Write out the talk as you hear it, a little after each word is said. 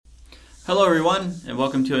Hello, everyone, and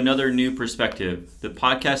welcome to another New Perspective, the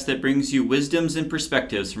podcast that brings you wisdoms and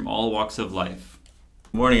perspectives from all walks of life.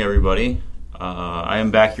 Good morning, everybody. I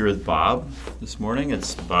am back here with Bob this morning.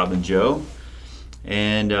 It's Bob and Joe.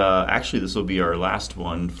 And actually, this will be our last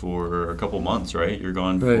one for a couple months, right? You're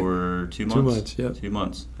gone for 2 months? 2 months, yeah. 2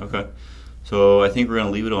 months, okay. So I think we're going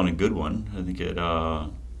to leave it on a good one. I think it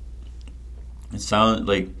sounds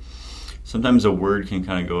like sometimes a word can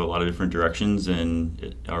kind of go a lot of different directions,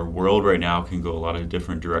 and our world right now can go a lot of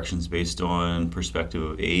different directions based on perspective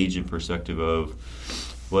of age and perspective of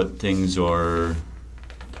what things are,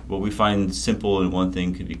 what we find simple in one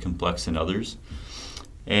thing could be complex in others.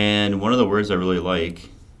 And one of the words I really like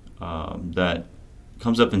that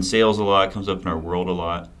comes up in sales a lot, comes up in our world a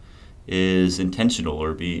lot, is intentional,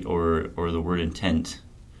 or the word intent.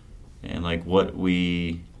 And like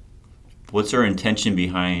what's our intention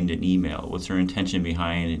behind an email? What's our intention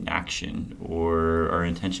behind an action, or our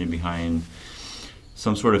intention behind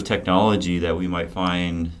some sort of technology that we might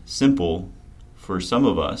find simple for some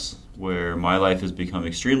of us, where my life has become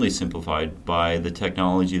extremely simplified by the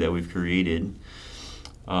technology that we've created.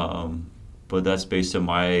 But that's based on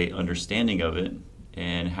my understanding of it,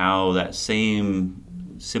 and how that same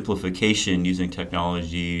simplification using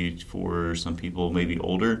technology for some people maybe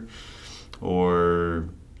older or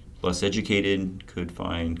less educated could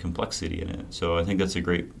find complexity in it. So I think that's a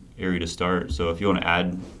great area to start. So if you want to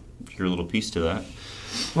add your little piece to that.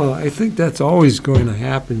 Well, I think that's always going to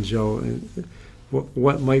happen, Joe.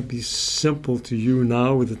 What might be simple to you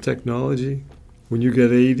now with the technology, when you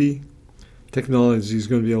get 80, technology is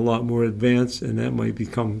going to be a lot more advanced, and that might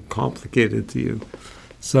become complicated to you.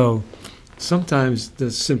 So sometimes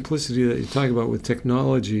the simplicity that you talk about with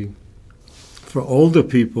technology, for older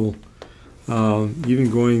people, even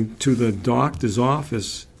going to the doctor's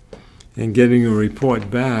office and getting a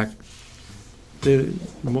report back,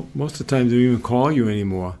 most of the time they don't even call you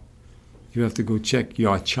anymore. You have to go check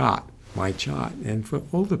your chart, my chart. And for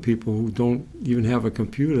older people who don't even have a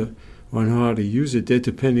computer or know how to use it, they're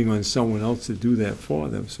depending on someone else to do that for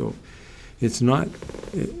them. So it's not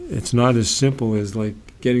as simple as like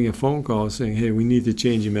getting a phone call saying, hey, we need to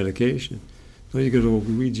change your medication. No, you got to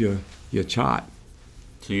read your chart.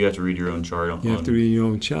 So you have to read your own chart. You have to read your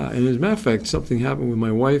own chart. And as a matter of fact, something happened with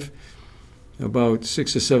my wife about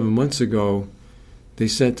 6 or 7 months ago. They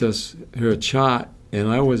sent us her chart, and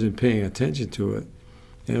I wasn't paying attention to it.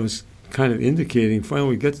 And it was kind of indicating,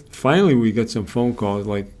 finally we got some phone calls,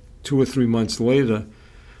 like 2 or 3 months later,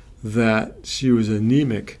 that she was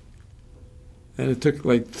anemic. And it took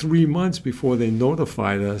like 3 months before they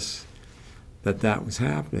notified us that was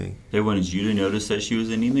happening. They wanted you to notice that she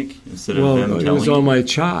was anemic instead of them telling you? It was on my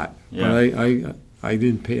chart, yeah. But I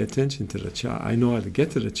didn't pay attention to the chart. I know how to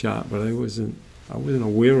get to the chart, but I wasn't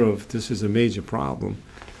aware of this is a major problem,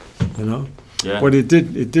 you know. Yeah. But it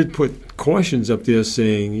did put cautions up there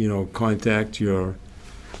saying, contact your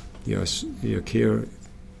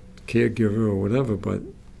caregiver or whatever. But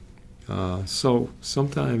so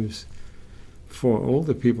sometimes, for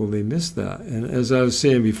older people, they miss that. And as I was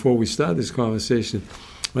saying before we started this conversation,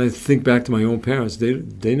 when I think back to my own parents,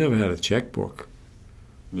 they never had a checkbook.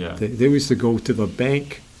 Yeah. They used to go to the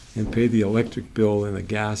bank and pay the electric bill and the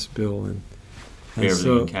gas bill and pay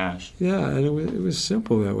everything in cash. Yeah, and it was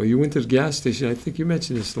simple that way. You went to the gas station. I think you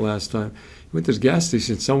mentioned this the last time. You went to the gas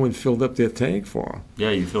station. Someone filled up their tank for them.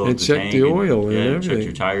 Yeah, you fill up the tank. And checked the oil and everything. Check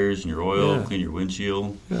your tires and your oil, Yeah. clean your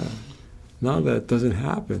windshield. Yeah. Now that doesn't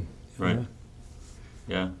happen. Right. know?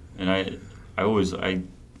 Yeah, and I was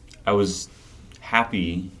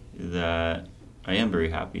happy that I am very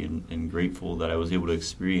happy and grateful that I was able to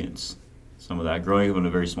experience some of that. Growing up in a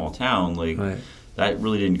very small town, like Right. that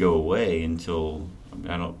really didn't go away until,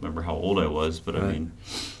 I don't remember how old I was, but Right. I mean,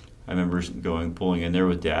 I remember pulling in there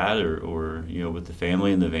with Dad or with the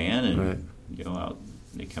family in the van, and Right.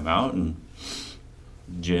 they come out, and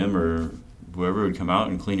Jim or whoever would come out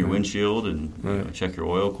and clean your Right. windshield and Right. check your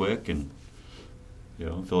oil quick and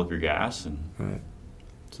fill up your gas, and Right.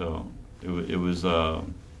 so it was.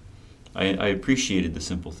 I appreciated the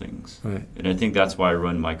simple things, Right. and I think that's why I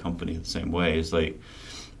run my company the same way. Is like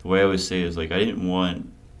the way I always say is like I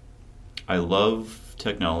love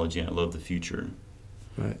technology and I love the future,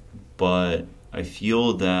 Right. but I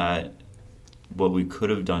feel that what we could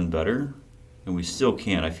have done better, and we still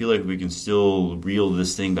can. I feel like we can still reel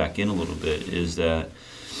this thing back in a little bit. Is that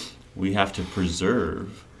we have to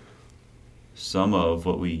preserve some of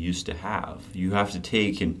what we used to have. You have to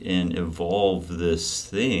take and evolve this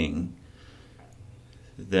thing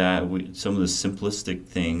that some of the simplistic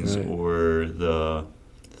things Right. or the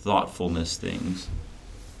thoughtfulness things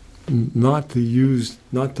not to lose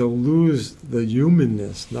the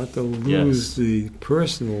humanness, not to lose Yes. the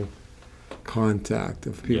personal contact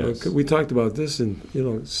of people. Yes. We talked about this, and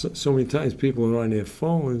so many times people are on their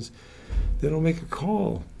phones. They don't make a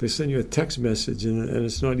call. They send you a text message, and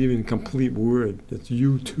it's not even a complete word. It's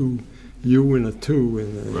you and a two,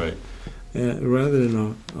 Right. and rather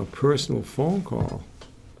than a personal phone call.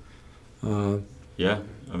 Yeah.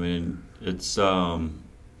 I mean, it's.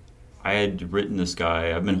 I had written this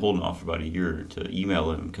guy. I've been holding off for about a year to email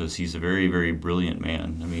him because he's a very, very brilliant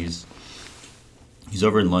man. I mean, he's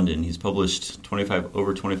over in London. He's published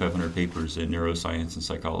over 2,500 papers in neuroscience and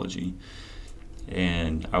psychology.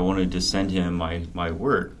 And I wanted to send him my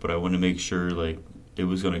work, but I wanted to make sure I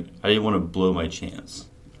didn't want to blow my chance.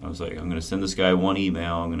 I was like, I'm going to send this guy one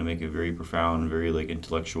email. I'm going to make it very profound, very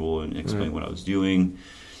intellectual, and explain what I was doing.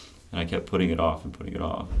 And I kept putting it off,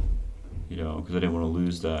 because I didn't want to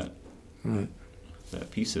lose that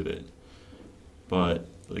piece of it. But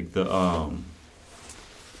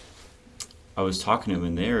I was talking to him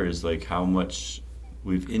in there is how much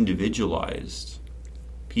we've individualized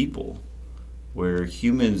people, where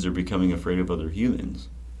humans are becoming afraid of other humans.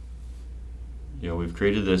 We've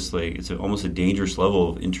created this it's almost a dangerous level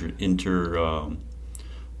of inner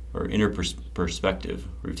perspective.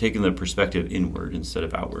 We've taken the perspective inward instead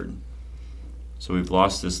of outward. So we've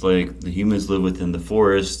lost this the humans live within the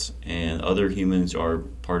forest, and other humans are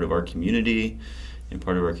part of our community, and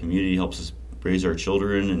part of our community helps us raise our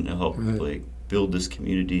children and help build this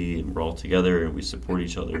community, and we're all together and we support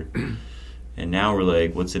each other. And now we're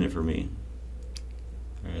what's in it for me?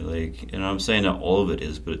 Right, and I'm saying not all of it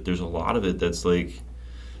is, but there's a lot of it that's we're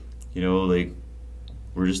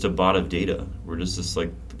just a bot of data. We're just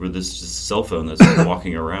this cell phone that's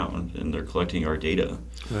walking around, and they're collecting our data.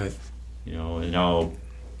 Right. And now,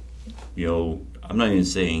 I'm not even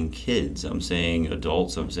saying kids. I'm saying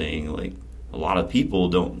adults. I'm saying a lot of people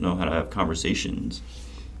don't know how to have conversations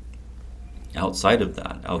outside of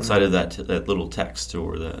that, that little text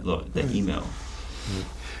or that email. Right.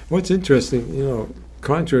 What's interesting,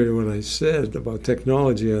 contrary to what I said about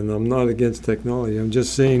technology, and I'm not against technology, I'm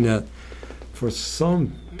just saying that for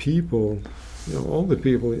some people, older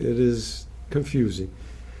people, it is confusing.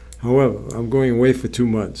 However, I'm going away for 2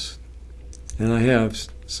 months, and I have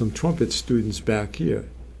some trumpet students back here.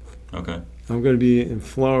 Okay. I'm going to be in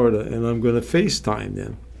Florida, and I'm going to FaceTime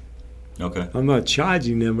them. Okay. I'm not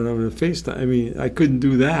charging them, but I'm going to FaceTime. I mean, I couldn't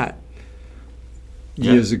do that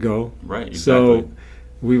years ago. Right, exactly. So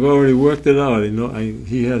we've already worked it out.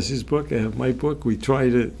 He has his book, I have my book. We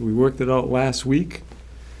worked it out last week.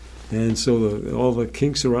 And so all the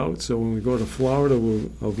kinks are out. So when we go to Florida,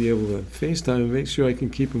 I'll be able to FaceTime and make sure I can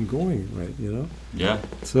keep them going, right, Yeah.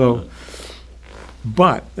 So,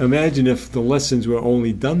 but imagine if the lessons were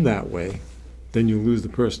only done that way, then you lose the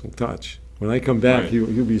personal touch. When I come back, Right.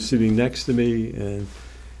 you'll be sitting next to me,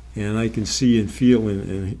 and I can see and feel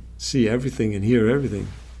and see everything and hear everything.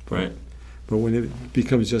 Right. But when it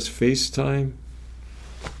becomes just FaceTime,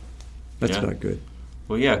 that's Yeah. not good.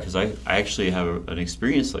 Well, yeah, because I actually have an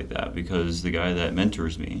experience like that, because the guy that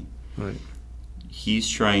mentors me, Right. he's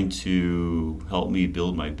trying to help me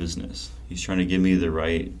build my business. He's trying to give me the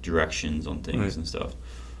right directions on things Right. and stuff.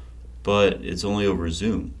 But it's only over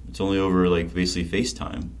Zoom. It's only over basically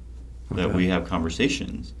FaceTime that Okay. we have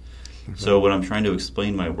conversations. Okay. So when I'm trying to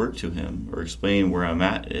explain my work to him or explain where I'm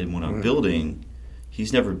at and what I'm Right. building,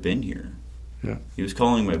 he's never been here. Yeah. He was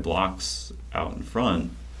calling my blocks out in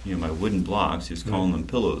front, my wooden blocks. He was calling them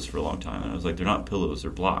pillows for a long time. And I was like, they're not pillows, they're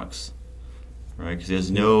blocks. Right? Because he has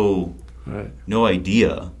no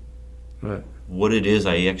idea Right. what it is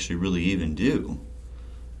I actually really even do.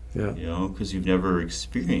 Yeah. Because you've never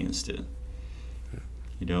experienced it.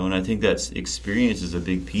 And I think that experience is a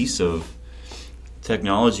big piece of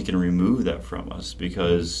technology. Can remove that from us,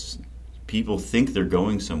 because people think they're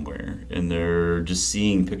going somewhere and they're just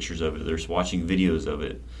seeing pictures of it. They're just watching videos of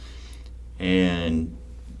it. And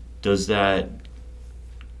does that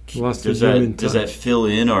fill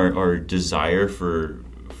in our desire for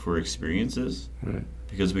experiences? Right.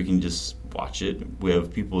 Because we can just watch it. We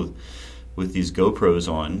have people with these GoPros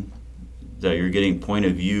on that you're getting point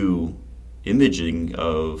of view imaging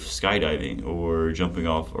of skydiving or jumping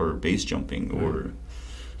off or base jumping or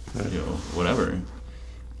whatever.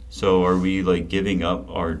 So are we giving up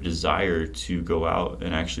our desire to go out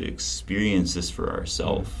and actually experience this for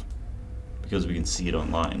ourselves because we can see it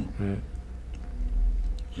online? Right.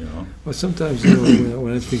 Well, sometimes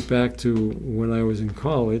when I think back to when I was in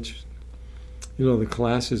college, the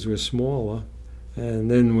classes were smaller, and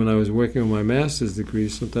then when I was working on my master's degree,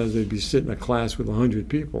 sometimes I'd be sitting in a class with 100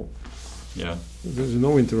 people. Yeah. There's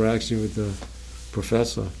no interaction with the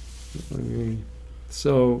professor. I mean,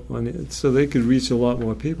 so they could reach a lot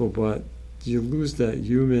more people, but you lose that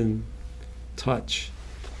human touch.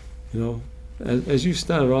 You know, as you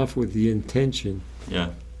started off with the intention. Yeah.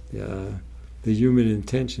 Yeah. The human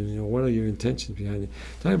intention. You know, what are your intentions behind it?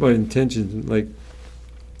 Talking about intentions, like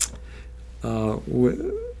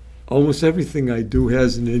almost everything I do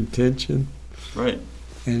has an intention. Right.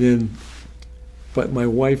 And then, but my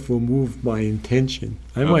wife will move my intention.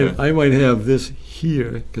 I Okay. might have this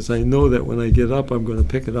here because I know that when I get up, I'm going to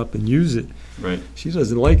pick it up and use it. Right. She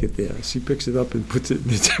doesn't like it there. She picks it up and puts it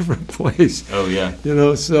in a different place. Oh, yeah. You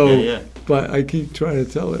know, so. Yeah. But I keep trying to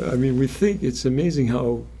tell her. I mean, we think it's amazing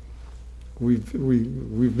how we've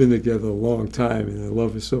been together a long time, and I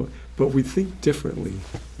love her so. But we think differently.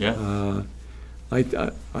 Yeah. I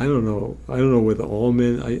don't know. I don't know whether all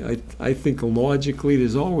men. I think logically,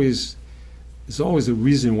 there's always a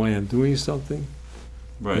reason why I'm doing something.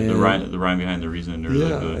 Right. And, the rhyme behind the reason. Really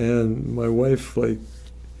yeah, good. and my wife, like,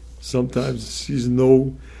 sometimes she's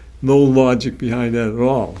no logic behind that at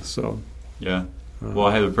all. So. Yeah. Well,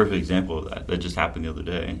 I have a perfect example of that. That just happened the other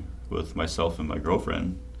day with myself and my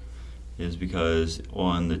girlfriend. Is because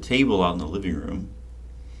on the table out in the living room,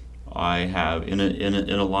 I have in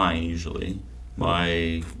a line usually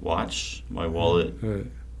my watch, my wallet, Right.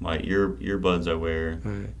 my earbuds I wear,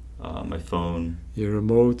 Right. my phone. Your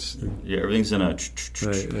remotes. Yeah, everything's in a.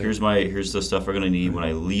 Right. Here's the stuff we're gonna need when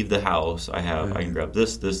I leave the house. I Right. can grab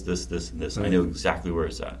this, and this. I Right. know exactly where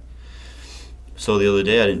it's at. So the other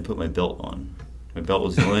day I didn't put my belt on. My belt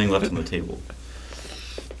was the only thing left on the table.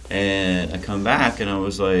 And I come back and I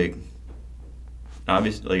was like,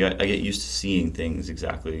 obviously, like I get used to seeing things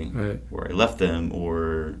exactly Right. where I left them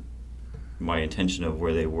or my intention of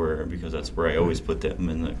where they were, because that's where I always put them,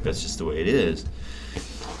 and that's just the way it is.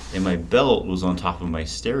 And my belt was on top of my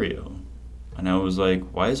stereo. And I was like,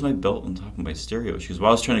 why is my belt on top of my stereo? She goes, well,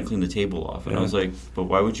 I was trying to clean the table off. And I was like, but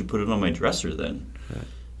why would you put it on my dresser then?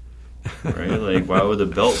 Right? Like, why would the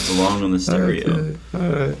belt belong on the stereo? Okay.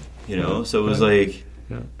 All right. You know? So it was like,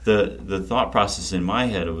 Yeah. the thought process in my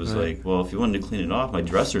head, it was Right. like, well, if you wanted to clean it off, my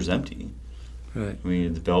dresser's empty. Right. I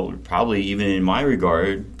mean, the belt would probably, even in my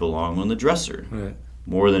regard, belong on the dresser Right.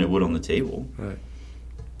 more than it would on the table. Right.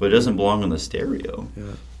 But it doesn't belong on the stereo. Yeah.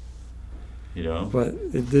 You know? But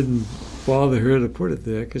it didn't bother her to put it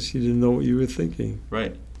there because she didn't know what you were thinking.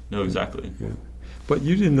 Right. No, exactly. But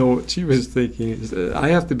you didn't know what she was thinking. I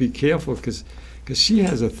have to be careful because she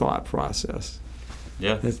has a thought process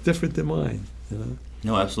Yeah. that's different than mine. You know?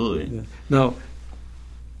 No, absolutely. Yeah. Now,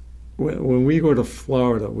 when we go to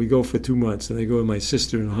Florida, we go for 2 months, and I go with my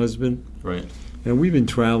sister and husband. Right. And we've been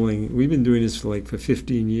traveling. We've been doing this for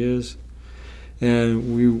 15 years.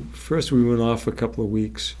 And we went off for a couple of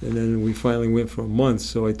weeks, and then we finally went for a month.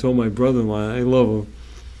 So I told my brother-in-law, I love him.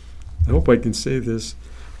 I hope I can say this.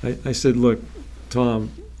 I said, look, Tom,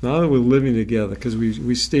 now that we're living together, because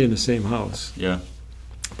we stay in the same house, Yeah.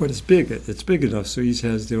 but it's big. It's big enough so each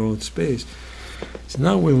has their own space. So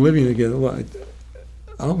now we're living together. Look,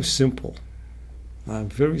 I'm simple. I'm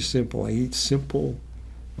very simple. I eat simple.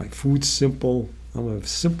 My food's simple. I'm a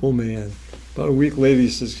simple man. About a week later, he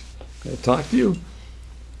says, can I talk to you?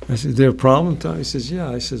 I said, is there a problem, Tom? He says, yeah.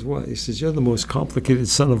 I says, what? He says, you're the most complicated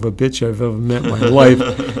son of a bitch I've ever met in my life.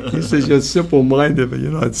 He says, you're simple-minded, but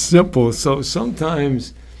you're not simple. So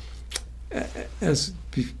sometimes,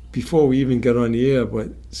 before we even got on the air, but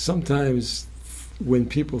sometimes when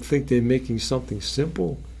people think they're making something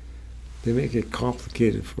simple, they make it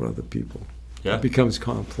complicated for other people. Yeah. It becomes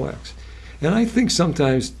complex. And I think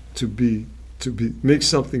sometimes to make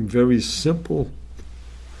something very simple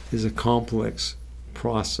is a complex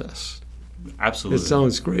process. Absolutely. It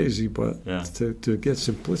sounds crazy, but Yeah. to get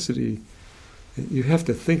simplicity, you have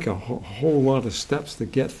to think a whole lot of steps to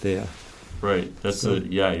get there. Right. That's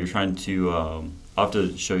you're trying to, I'll have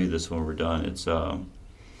to show you this when we're done. It's,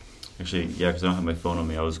 actually, because I don't have my phone on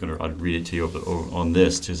me. I'd read it to you over on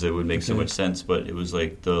this because it would make so Okay. much sense. But it was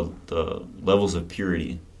like the levels of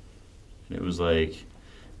purity. And it was like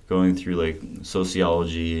going through like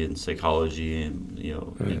sociology and psychology and,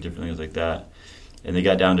 Right. and different things like that. And they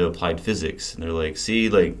got down to applied physics. And they're like, see,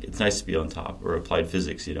 like, it's nice to be on top, or applied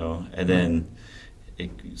physics, And then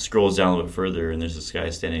it scrolls down a little bit further, and there's this guy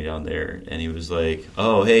standing down there. And he was like,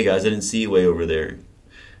 oh, hey, guys, I didn't see you way over there.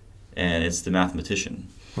 And it's the mathematician.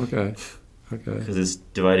 Okay. Because it's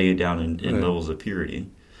dividing it down in Right. levels of purity.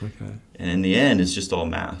 Okay. And in the end, it's just all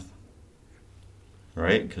math.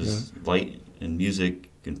 Right? Because light and music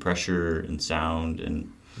and pressure and sound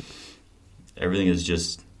and everything is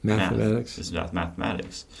just Mathematics. Math. It's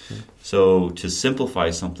mathematics. Okay. So to simplify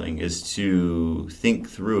something is to think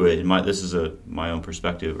through it. This is my own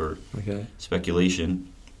perspective or Okay. speculation.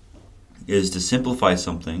 is to simplify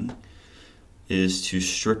something, is to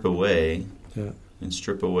strip away Yeah. and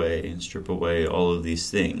strip away and strip away all of these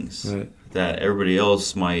things Right. that everybody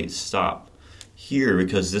else might stop here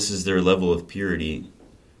because this is their level of purity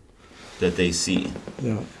that they see.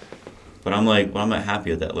 Yeah. But I'm like, well, I'm not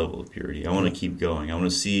happy at that level of purity. I want to keep going. I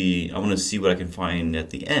want to see what I can find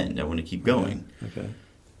at the end. I want to keep going. Okay.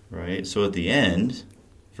 Right? So at the end,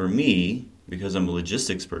 for me, because I'm a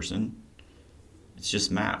logistics person, it's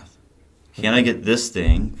just math. Can I get this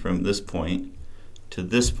thing from this point to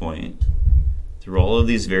this point through all of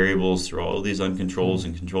these variables, through all of these uncontrolled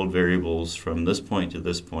and controlled variables from this point to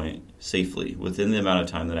this point safely within the amount of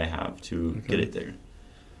time that I have to get it there?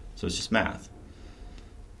 So it's just math.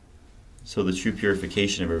 So the true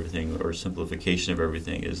purification of everything, or simplification of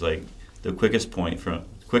everything, is like the quickest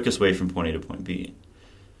way from point A to point B.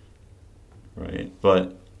 Right?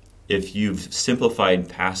 But if you've simplified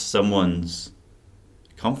past someone's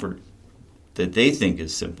comfort that they think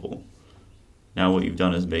is simple, now what you've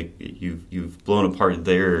done is you've blown apart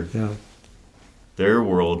their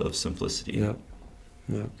world of simplicity. Yeah.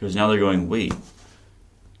 Yeah. Because now they're going, wait.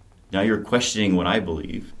 Now you're questioning what I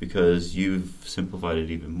believe because you've simplified it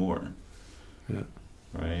even more. Yeah.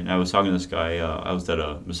 Right? And I was talking to this guy, I was at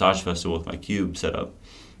a massage festival with my cube set up.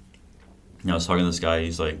 And I was talking to this guy,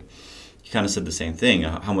 he kind of said the same thing,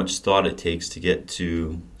 how much thought it takes to get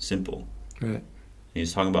to simple. Right. And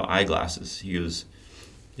he's talking about eyeglasses. He goes,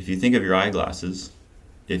 if you think of your eyeglasses,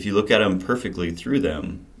 if you look at them perfectly through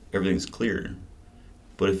them, everything's clear.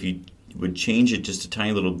 But if you would change it just a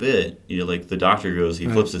tiny little bit, like the doctor goes, he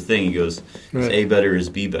flips the thing, he goes, is A better, is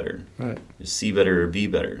B better? Right. Is C better or B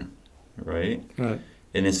better? Right? Right.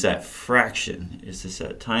 And it's that fraction, it's just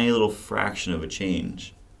that tiny little fraction of a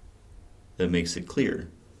change that makes it clear.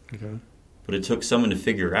 Okay. But it took someone to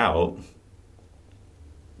figure out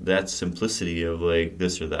that simplicity of like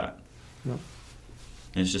this or that. Yeah.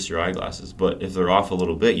 And it's just your eyeglasses. But if they're off a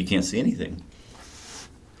little bit, you can't see anything.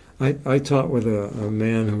 I taught with a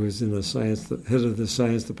man who was in the head of the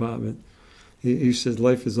science department. He said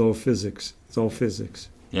life is all physics. It's all physics.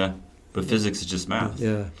 Yeah. But physics is just math.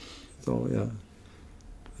 Yeah. It's all, yeah.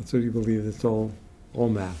 That's what he believed. It's all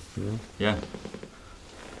math, Yeah.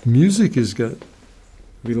 Music has got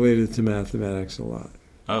related to mathematics a lot.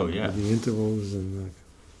 Oh, yeah. The intervals and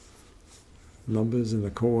the numbers and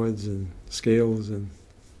the chords and scales and...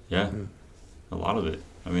 Yeah. A lot of it.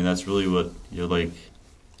 I mean, that's really what,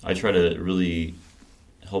 I try to really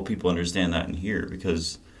help people understand that in here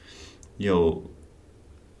because,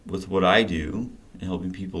 with what I do and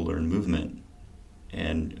helping people learn movement,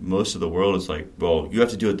 and most of the world is like, well, you have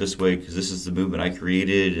to do it this way because this is the movement I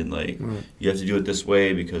created, and you have to do it this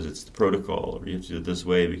way because it's the protocol, or you have to do it this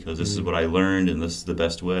way because this is what I learned and this is the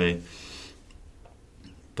best way.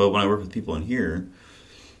 But when I work with people in here,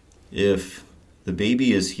 if the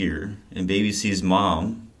baby is here and baby sees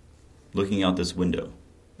mom looking out this window,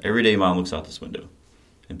 every day mom looks out this window,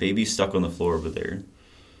 and baby's stuck on the floor over there,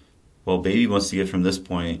 well, baby wants to get from this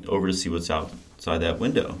point over to see what's outside that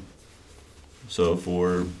window. So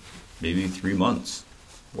for maybe 3 months,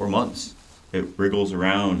 4 months, it wriggles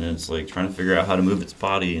around and it's like trying to figure out how to move its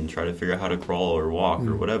body and try to figure out how to crawl or walk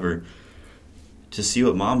or whatever to see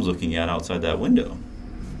what mom's looking at outside that window.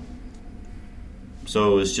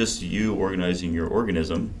 So it's just you organizing your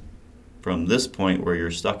organism from this point where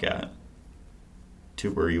you're stuck at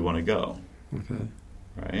to where you want to go. Okay.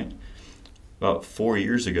 Right? About 4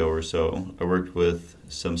 years ago or so, I worked with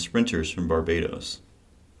some sprinters from Barbados,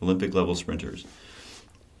 Olympic level sprinters.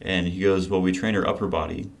 And he goes, well, we train our upper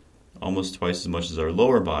body almost twice as much as our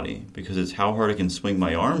lower body because it's how hard I can swing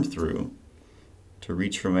my arm through to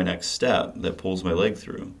reach for my next step that pulls my leg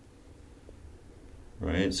through.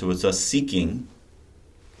 Right? So it's us seeking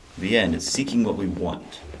the end. It's seeking what we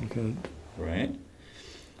want. Okay. Right?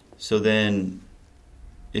 So then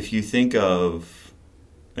if you think of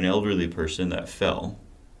an elderly person that fell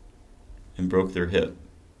and broke their hip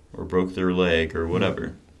or broke their leg or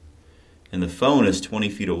whatever, and the phone is 20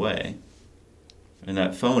 feet away, and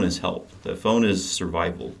that phone is help, that phone is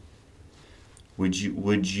survival, would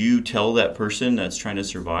you tell that person that's trying to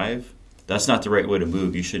survive, that's not the right way to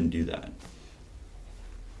move, you shouldn't do that?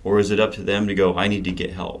 Or is it up to them to go, I need to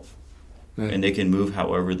get help? Right. And they can move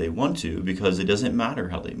however they want to because it doesn't matter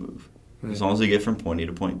how they move. Right. As long as they get from point A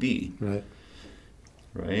to point B. Right.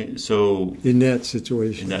 Right? So in that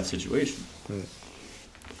situation. Right.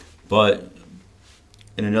 But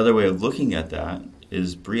in another way of looking at that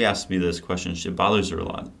is Bree asked me this question. It bothers her a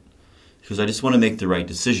lot. She goes, I just want to make the right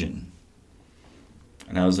decision.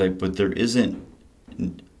 And I was like, but there isn't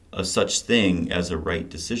a such thing as a right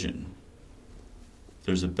decision.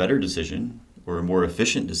 There's a better decision or a more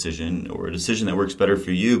efficient decision or a decision that works better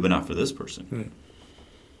for you but not for this person. Right.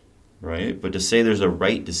 Right? But to say there's a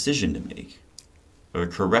right decision to make or a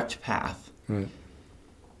correct path Right.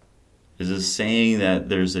 is a saying that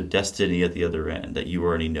there's a destiny at the other end that you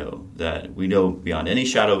already know, that we know beyond any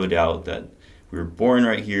shadow of a doubt that we were born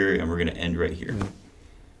right here and we're going to end right here. Right.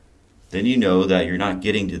 Then you know that you're not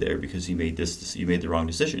getting to there because you made the wrong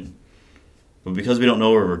decision. But because we don't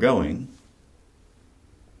know where we're going,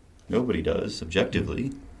 nobody does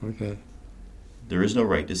objectively. Okay. There is no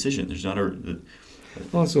right decision. There's not a.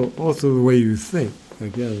 Also the way you think.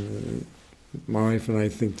 Again, my wife and I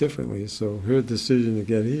think differently, so her decision to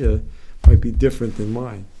get here might be different than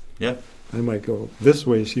mine. Yeah. I might go this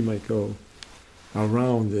way, she might go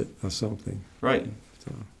around it or something. Right.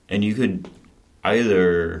 So, And you could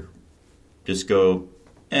either just go,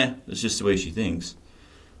 it's just the way she thinks.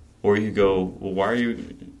 Or you could go, well, why are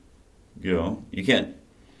you you can't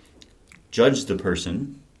judge the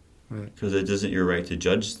person right. because it isn't your right to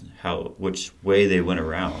judge which way they went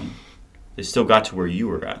around. They still got to where you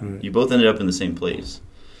were at. Right. You both ended up in the same place.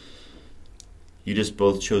 You just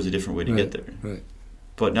both chose a different way to get there. Right.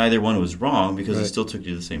 But neither one was wrong because it Right. still took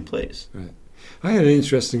you to the same place. Right. I had an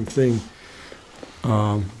interesting thing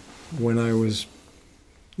when I was,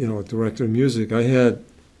 director of music. I had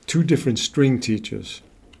 2 different string teachers,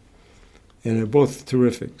 and they're both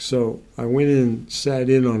terrific. So I went in, sat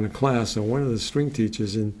in on a class on one of the string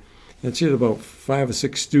teachers, and she had about 5 or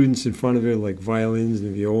 6 students in front of her, like violins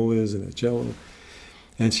and violas and a cello.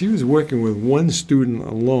 And she was working with one student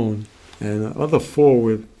alone, and the other 4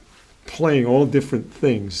 were playing all different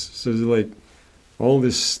things. So there's like all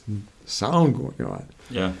this sound going on.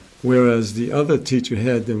 Yeah. Whereas the other teacher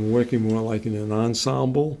had them working more like in an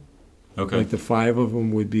ensemble. Okay. Like the 5 of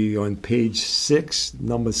them would be on page 6,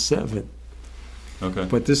 number 7. Okay.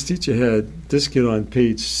 But this teacher had this kid on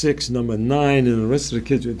page 6, number 9, and the rest of the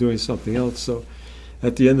kids were doing something else. So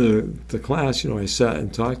at the end of the class, I sat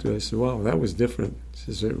and talked to her. I said, wow, that was different.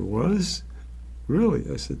 She said, it was? Really?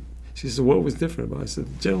 She said, what was different about it? I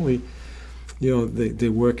said, generally, they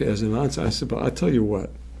work as an ensemble. I said, but I'll tell you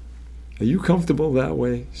what, are you comfortable that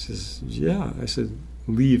way? She says, yeah. I said,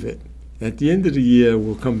 leave it. At the end of the year,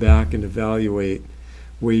 we'll come back and evaluate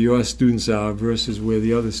where your students are versus where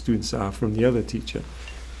the other students are from the other teacher.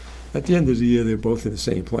 At the end of the year, they're both in the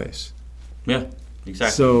same place. Yeah,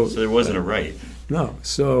 exactly. So there wasn't a right. No.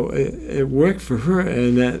 So it worked for her,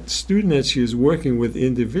 and that student that she was working with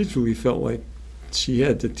individually felt like she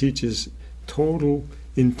had the teacher's total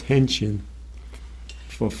intention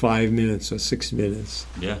for 5 minutes or 6 minutes.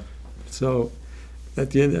 Yeah. So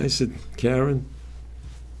at the end, I said, Karen,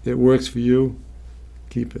 it works for you,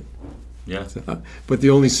 keep it. Yeah. So, but the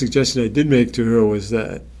only suggestion I did make to her was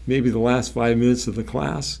that maybe the last 5 minutes of the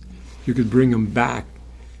class, you could bring them back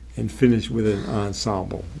and finish with an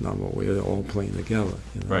ensemble number where they're all playing together.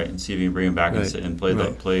 Right, and see if you can bring them back and sit and play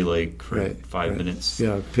like for 5 minutes.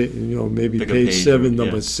 Yeah, maybe Pick a page page 7, or-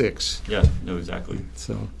 number yeah. 6. Yeah, no, exactly.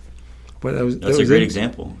 So, but That's a great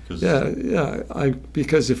example.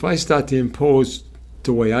 Because if I start to impose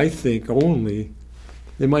the way I think only,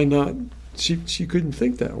 they might not. She couldn't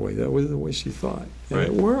think that way. That wasn't the way she thought, and Right.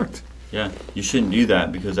 it worked. Yeah, you shouldn't do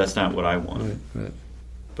that because that's not what I want. Right.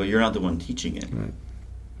 But you're not the one teaching it. Right.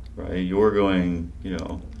 Right? You're going,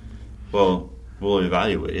 well, we'll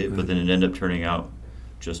evaluate it, but then it ended up turning out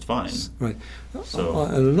just fine. Right. So-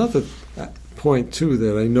 And another point too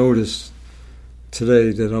that I noticed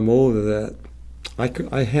today that I'm older, that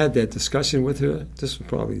I had that discussion with her. This was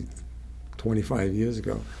probably 25 years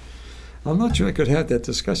ago. I'm not sure I could have that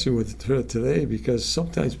discussion with her today, because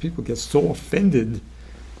sometimes people get so offended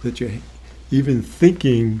that you're even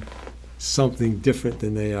thinking something different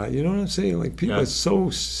than they are. You know what I'm saying? Like, people Yeah. are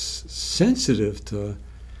so sensitive to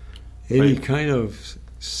any Right. kind of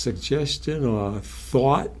suggestion or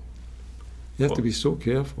thought. You have to Well- be so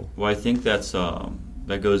careful. Well, I think that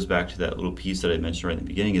goes back to that little piece that I mentioned right in the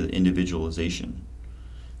beginning of the individualization.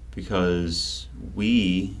 Because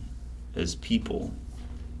we, as people,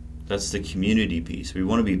 that's the community piece. We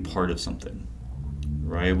want to be part of something,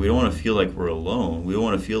 right? We don't want to feel like we're alone. We don't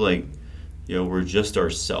want to feel like, we're just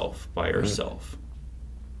ourself by ourselves,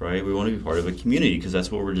 right? We want to be part of a community because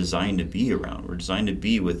that's what we're designed to be around. We're designed to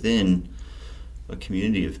be within a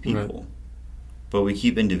community of people. Right. But we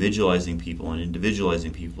keep individualizing people and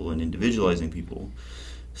individualizing people and individualizing people.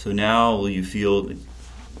 So now you feel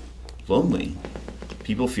lonely.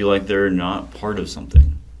 People feel like they're not part of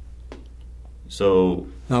something. So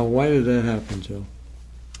Now, why did that happen, Joe?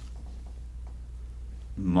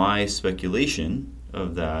 my speculation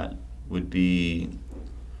of that would be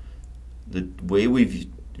the way we've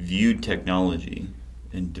viewed technology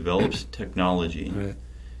and developed technology Right.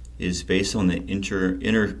 is based on the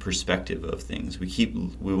inner perspective of things. We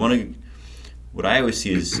want to. What I always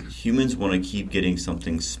see is humans want to keep getting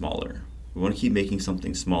something smaller. We want to keep making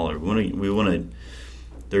something smaller. We want to.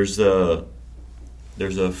 There's a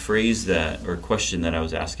phrase or question that I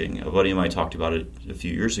was asking. A buddy of mine talked about it a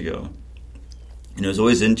few years ago, and it was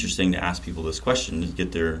always interesting to ask people this question to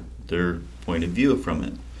get their point of view from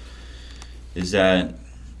it. Is that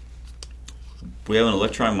we have an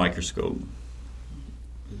electron microscope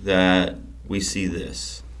that we see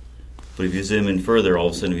this. But if you zoom in further, all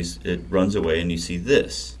of a sudden it runs away and you see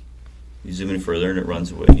this. You zoom in further and it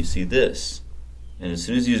runs away and you see this. And as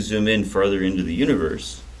soon as you zoom in further into the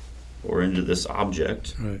universe or into this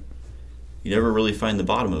object, Right. you never really find the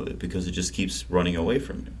bottom of it because it just keeps running away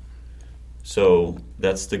from you. So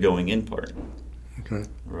that's the going in part. Okay.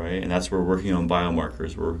 Right, and that's where we're working on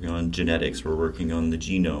biomarkers, we're working on genetics, we're working on the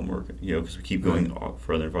genome, because we keep going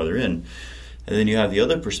further and farther in. And then you have the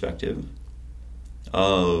other perspective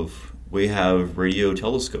of we have radio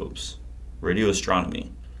telescopes, radio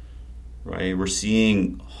astronomy, right? We're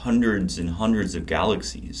seeing hundreds and hundreds of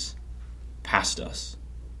galaxies past us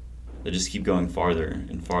that just keep going farther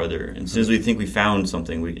and farther. And as soon as we think we found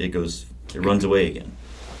something, it runs away again.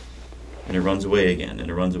 And it runs away again, and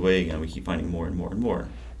it runs away again. We keep finding more and more and more,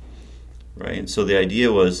 right? And so the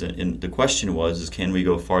idea was, and the question was, can we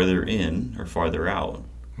go farther in or farther out?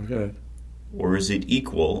 Okay. Or is it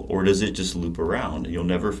equal, or does it just loop around? And you'll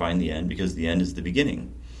never find the end because the end is the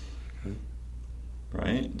beginning, Okay.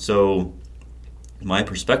 right? So my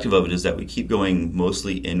perspective of it is that we keep going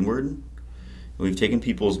mostly inward. And we've taken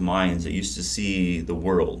people's minds that used to see the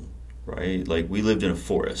world, right? Like we lived in a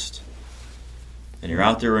forest. And you're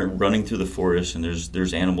out there running through the forest, and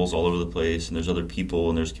there's animals all over the place, and there's other people,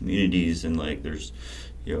 and there's communities, and like there's,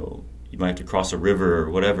 you might have to cross a river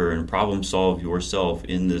or whatever, and problem solve yourself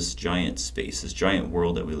in this giant space, this giant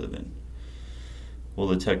world that we live in. Well,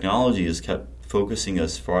 the technology has kept focusing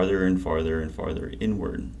us farther and farther and farther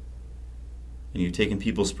inward. And you've taken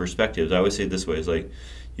people's perspectives. I always say it this way: it's like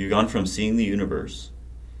you've gone from seeing the universe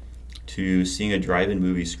to seeing a drive-in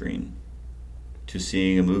movie screen to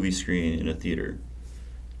seeing a movie screen in a theater,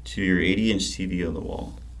 to your 80-inch TV on the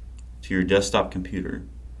wall, to your desktop computer,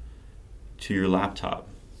 to your laptop,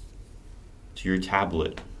 to your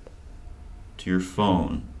tablet, to your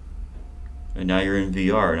phone. And now you're in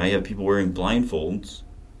VR. Now you have people wearing blindfolds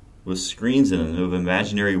with screens in them of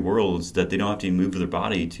imaginary worlds that they don't have to move their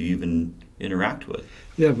body to even interact with.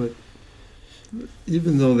 Yeah, but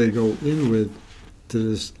even though they go inward to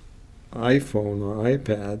this iPhone or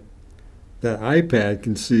iPad, that iPad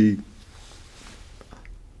can see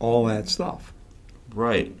all that stuff.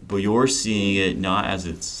 Right, but you're seeing it not as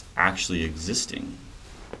it's actually existing.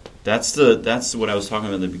 That's what I was talking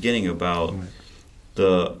about in the beginning about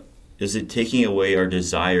is it taking away our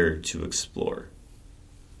desire to explore,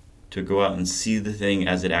 to go out and see the thing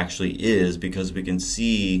as it actually is, because we can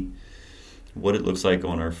see what it looks like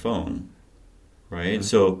on our phone, right? Mm-hmm.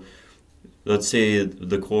 So let's say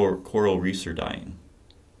the coral reefs are dying.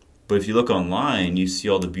 But if you look online, you see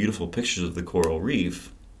all the beautiful pictures of the coral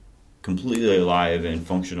reef, completely alive and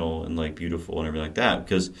functional and like beautiful and everything like that.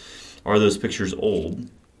 Because are those pictures old,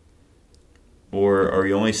 or are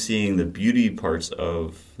we only seeing the beauty parts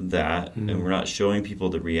of that, and we're not showing people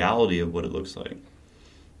the reality of what it looks like?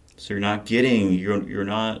 So you're not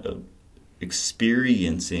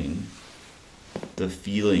experiencing the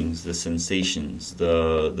feelings, the sensations,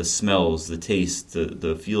 the smells, the taste,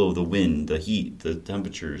 the feel of the wind, the heat, the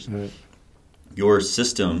temperatures. Right. Your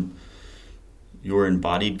system, your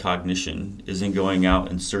embodied cognition isn't going out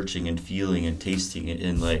and searching and feeling and tasting it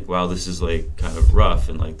and like, wow, this is like kind of rough,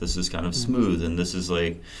 and like this is kind of smooth, and this is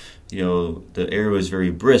like, the air was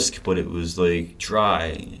very brisk, but it was like dry,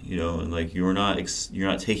 and like you're not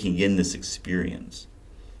taking in this experience.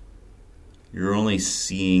 You're only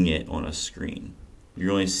seeing it on a screen.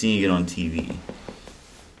 You're only seeing it on TV.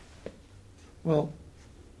 Well,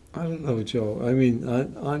 I don't know, Joe. I mean,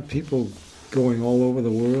 aren't people going all over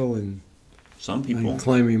the world and Some people.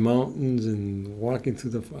 climbing mountains and walking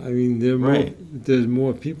through the? I mean, there's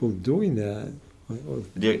more people doing that.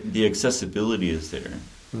 The accessibility is there.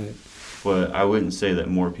 Right. But I wouldn't say that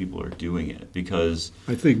more people are doing it, because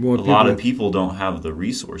I think more a lot of people don't have the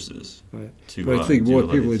resources. Right. To But I think more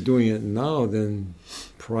do people it. are doing it now than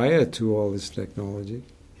prior to all this technology.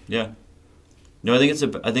 Yeah. No, I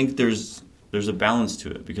think there's a balance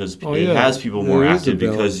to it, because Oh, it yeah. has people more There is a active,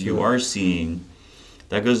 balance because to you it. are seeing.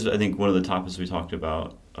 That goes, I think, one of the topics we talked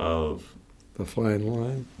about of. The fine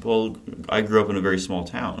line. Well, I grew up in a very small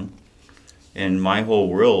town, and my whole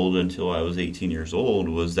world until I was 18 years old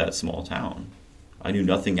was that small town. I knew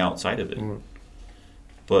nothing outside of it. Right.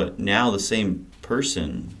 But now the same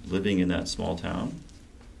person living in that small town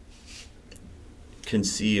can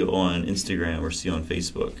see on Instagram or see on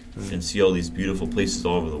Facebook and see all these beautiful places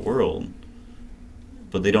all over the world,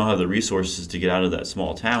 but they don't have the resources to get out of that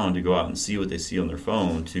small town to go out and see what they see on their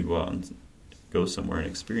phone, to go out and go somewhere and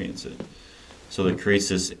experience it. So that creates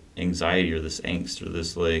this anxiety or this angst or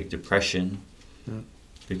this like depression. Yeah.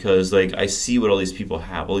 Because like I see what all these people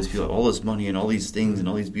have. All these people have all this money and all these things and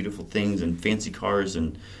all these beautiful things and fancy cars,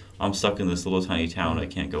 and I'm stuck in this little tiny town. I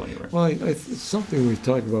can't go anywhere. Well, it's something we've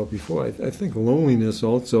talked about before. I think loneliness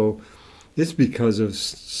also, it's because of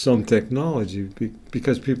some technology,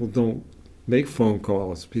 because people don't make phone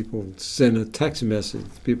calls. People send a text message.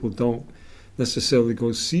 People don't necessarily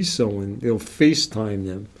go see someone. They'll FaceTime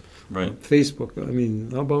them. Right. Facebook. I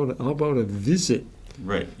mean, how about a visit?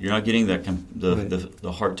 Right. You're not getting that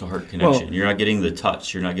the heart-to-heart connection. Well, you're not getting the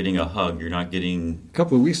touch. You're not getting a hug. You're not getting... A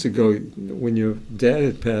couple of weeks ago, when your dad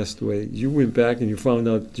had passed away, you went back and you found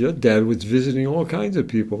out your dad was visiting all kinds of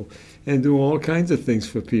people and doing all kinds of things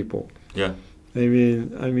for people. Yeah. I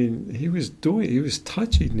mean, he was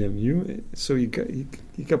touching them. So you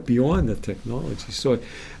got beyond the technology. So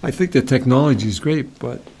I think the technology is great,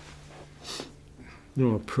 but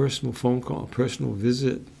a personal phone call, a personal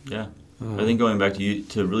visit. Yeah. I think going back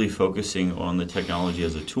to really focusing on the technology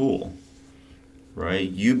as a tool, right?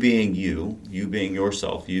 You being being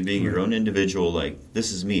yourself, you being your own individual. Like,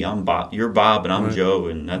 this is me. I'm Bob. You're Bob, and I'm Joe,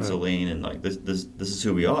 and that's Elaine, and like this is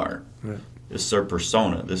who we are. Right. This is our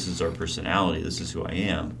persona. This is our personality. This is who I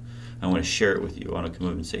am. I want to share it with you. I want to come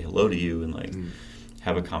up and say hello to you and like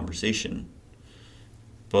have a conversation.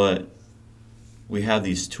 But we have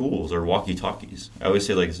these tools, or walkie-talkies. I always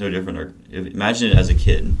say like it's no different. Imagine it as a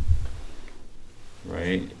kid.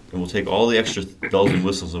 Right? And we'll take all the extra bells and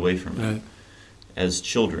whistles away from it. Right. As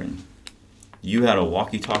children, you had a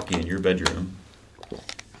walkie-talkie in your bedroom.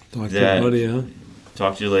 Talk to your buddy, huh?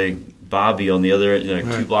 Talk to like Bobby on the other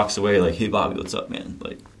end, 2 blocks away, like, hey Bobby, what's up, man?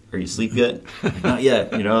 Like, are you asleep yet? Not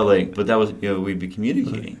yet, but that was, we'd be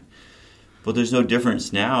communicating. Right. But there's no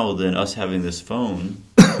difference now than us having this phone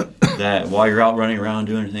that while you're out running around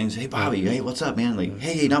doing things, hey Bobby, hey, what's up, man? Like,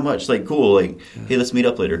 hey, not much, like, cool, like, hey, let's meet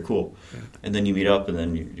up later, cool. And then you meet up and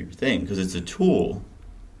then you do your thing, because it's a tool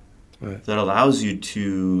that allows you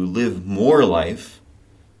to live more life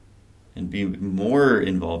and be more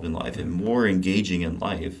involved in life and more engaging in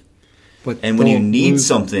life. And when you need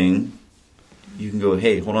something, you can go,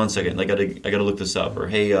 hey, hold on a second, I gotta look this up, or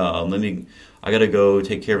hey, I gotta go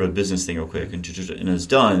take care of a business thing real quick, and it's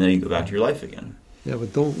done, and then you go back to your life again. Yeah,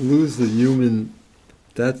 but don't lose the human.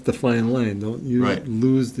 That's the fine line. Don't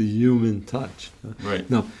lose the human touch. Right.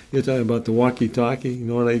 Now, you're talking about the walkie-talkie. You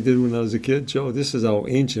know what I did when I was a kid, Joe? This is how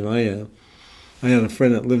ancient I am. I had a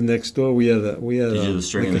friend that lived next door. We had a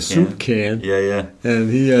soup can. Yeah, yeah.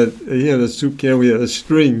 And he had a soup can. We had a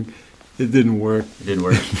string. It didn't work.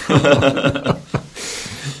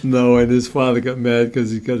 No, and his father got mad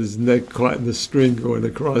because he got his neck caught in the string going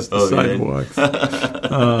across the sidewalks.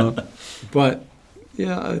 But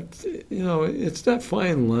yeah, it's that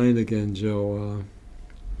fine line again, Joe.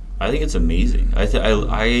 I think it's amazing. I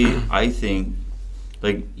think,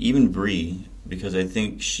 like, even Bree, because I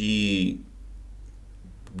think she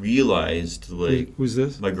realized, like, who's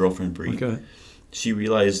this? My girlfriend Bree. Okay. She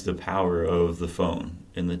realized the power of the phone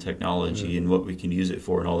and the technology and what we can use it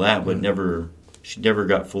for and all that, but she never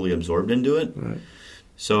got fully absorbed into it. Right.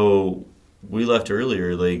 So we left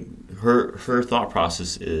earlier. Like, her thought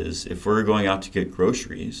process is, if we're going out to get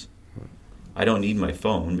groceries, I don't need my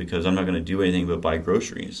phone because I'm not going to do anything but buy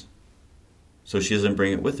groceries. So she doesn't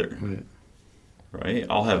bring it with her. Right?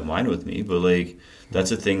 I'll have mine with me, but like that's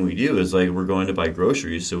the thing we do is like we're going to buy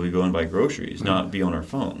groceries, so we go and buy groceries, not be on our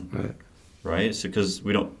phone. Right? So because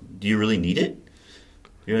we don't. Do you really need it?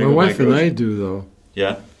 My wife and I do, though.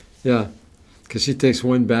 Yeah. Yeah, because she takes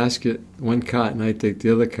one basket, one cart, and I take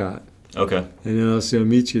the other cart. Okay. And then I'll say, I'll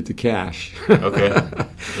meet you at the cash. Okay.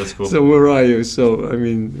 That's cool. So where are you? So, I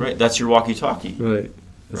mean... Right, that's your walkie-talkie. Right.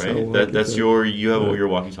 That's you have your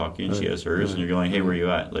walkie-talkie, and she has hers, and you're going, hey, where are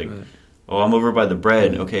you at? Like, oh, I'm over by the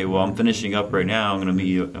bread. Okay, well, I'm finishing up right now. I'm going to meet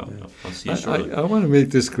you. I'll see you shortly. I want to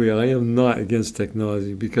make this clear. I am not against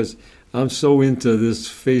technology because I'm so into this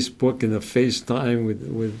Facebook and the FaceTime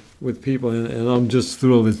with people, and I'm just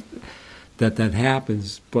thrilled that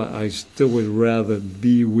happens, but I still would rather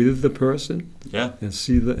be with the person and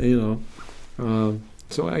see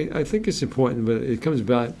so I think it's important, but it comes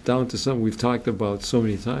back down to something we've talked about so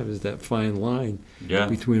many times, is that fine line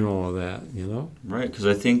between all of that, Right, because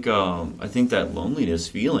I think that loneliness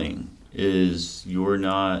feeling is you're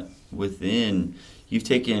not within. You've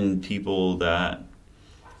taken people that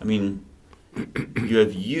I mean, you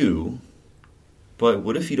have you, but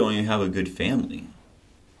what if you don't even have a good family,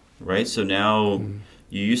 right? So now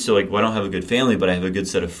you used to like, well, I don't have a good family, but I have a good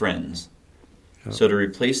set of friends. Yeah. So to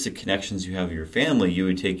replace the connections you have with your family, you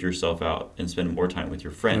would take yourself out and spend more time with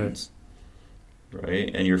your friends, right?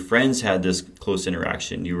 And your friends had this close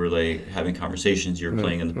interaction. You were like having conversations, you were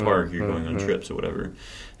playing in the park, you're going on trips or whatever.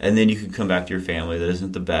 And then you could come back to your family that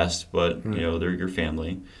isn't the best, but you know, they're your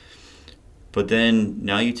family. But then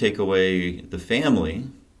now you take away the family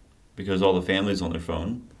because all the family's on their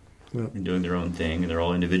phone and doing their own thing, and they're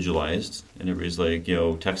all individualized, and everybody's like, you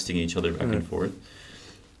know, texting each other back and forth.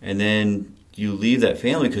 And then you leave that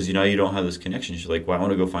family because you know you don't have this connection. You're like, well, I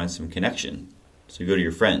want to go find some connection. So you go to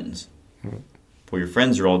your friends. Well, your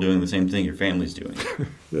friends are all doing the same thing your family's doing.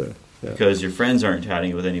 Because your friends aren't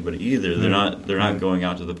chatting with anybody either. They're not going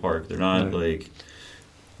out to the park. They're not like,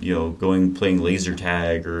 you know, playing laser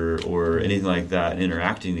tag or anything like that and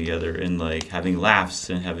interacting together and like having laughs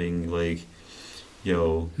and having like, you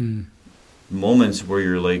know, moments where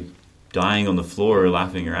you're like dying on the floor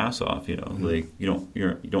laughing your ass off, you know. Like you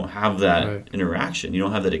don't have that interaction. You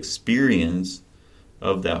don't have that experience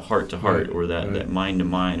of that heart to heart or that mind to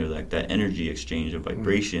mind or that energy exchange of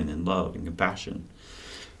vibration and love and compassion.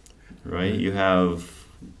 Right? You have,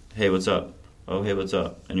 hey, what's up? Oh, hey, what's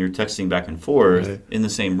up? And you're texting back and forth in the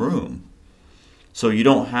same room. So you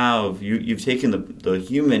don't have, you've taken the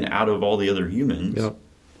human out of all the other humans.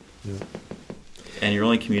 And you're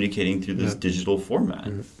only communicating through this digital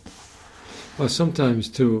format. Well, sometimes,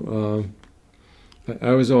 too,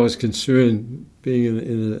 I was always concerned, being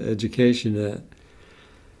in education, that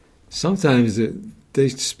sometimes they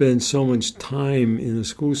spend so much time in the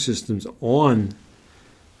school systems on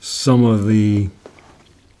some of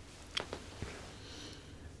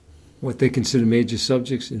what they consider major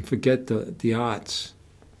subjects and forget the arts.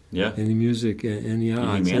 And the music and the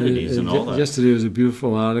arts. Humanities and all that. Yesterday there was a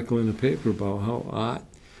beautiful article in the paper about how art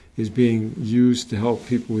is being used to help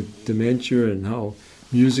people with dementia and how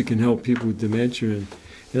music can help people with dementia.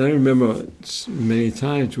 And I remember many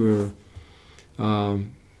times where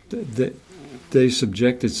they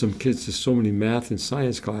subjected some kids to so many math and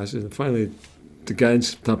science classes, and finally the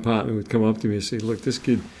guidance department would come up to me and say, look, this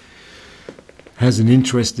kid has an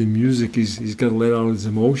interest in music. He's got to let out his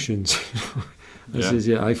emotions. I says,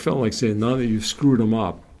 I felt like saying, now that you've screwed him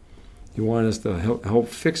up, you want us to help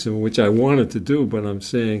fix him, which I wanted to do, but I'm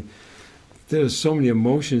saying there's so many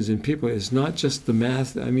emotions in people. It's not just the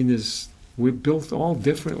math. I mean, we're built all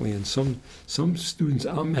differently, and some students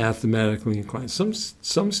are mathematically inclined. Some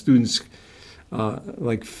students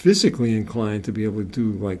like physically inclined to be able to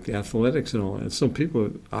do like the athletics and all that. And some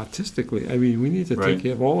people artistically. I mean, we need to take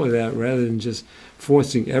care of all of that rather than just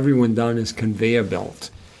forcing everyone down this conveyor belt.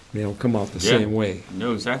 They don't come out the same way.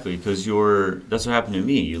 No, exactly, because that's what happened to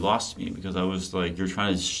me. You lost me because I was like, you're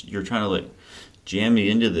trying to like jam me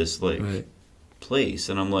into this like place,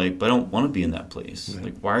 and I'm like, but I don't want to be in that place.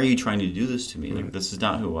 Like, why are you trying to do this to me? Like, this is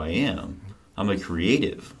not who I am. I'm a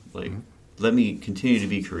creative. Like, let me continue to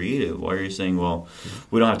be creative. Why are you saying, well,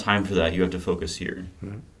 we don't have time for that. You have to focus here.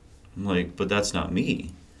 I'm like, but that's not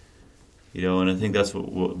me. You know, and I think that's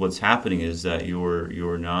what's happening is that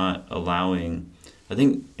you're not allowing. I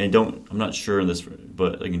think, I'm not sure in this,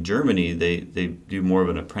 but like in Germany, they do more of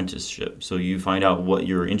an apprenticeship. So you find out what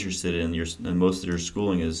you're interested in, and most of your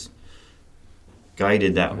schooling is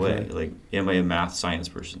guided that way. Like, am I a math science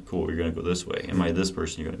person? Cool, you're going to go this way. Am I this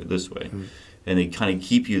person? You're going to go this way. And they kind of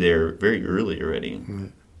keep you there very early already.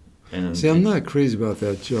 And see, I'm not crazy about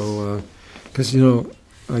that, Joe, because, you know,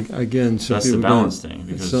 again, some that's people the balance thing.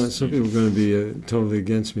 Because some people are going to be totally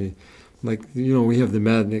against me. Like, you know, we have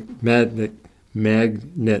the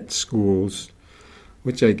magnet schools,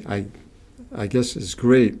 which I guess is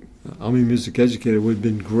great. I'm a music educator. It would have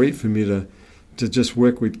been great for me to just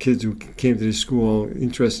work with kids who came to the school all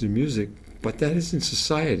interested in music, but that isn't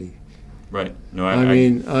society. Right. No,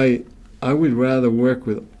 I would rather work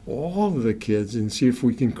with all of the kids and see if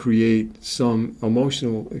we can create some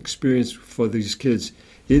emotional experience for these kids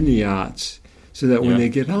in the arts so that when they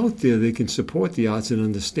get out there, they can support the arts and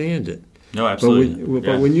understand it. No, absolutely.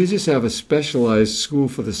 But when you just have a specialized school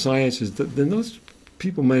for the sciences, then those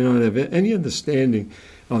people might not have any understanding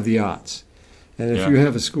of the arts. And if you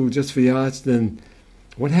have a school just for the arts, then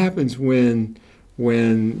what happens when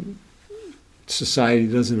society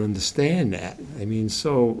doesn't understand that? I mean,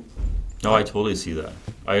 so... No, I totally see that.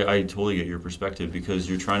 I totally get your perspective because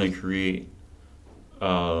you're trying to create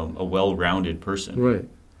a well-rounded person.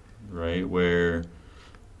 Right? Where...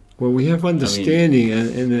 Well, we have understanding,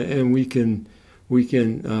 and we can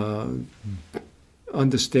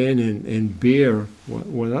understand and bear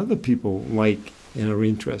what other people like and are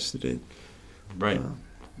interested in. Right.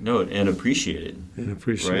 No, and appreciate it. And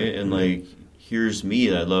appreciate right? it. And like, here's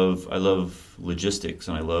me. I love logistics,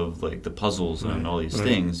 and I love like the puzzles and all these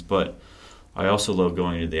things. But I also love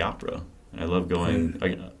going to the opera, and I love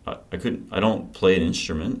going. I don't play an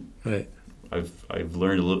instrument. Right. I've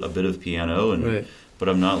learned a bit of piano, and but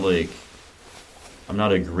I'm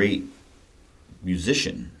not a great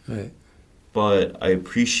musician. Right. But I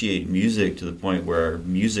appreciate music to the point where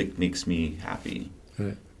music makes me happy.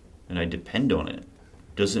 Right. And I depend on it.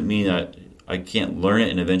 Doesn't mean that I can't learn it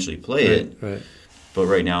and eventually play it. Right. But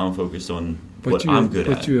right now I'm focused on what I'm good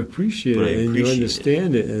at. But you appreciate it, and you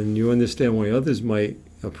understand it, and you understand why others might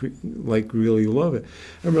really love it.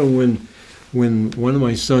 I remember when one of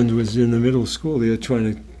my sons was in the middle school, they were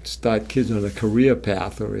trying to start kids on a career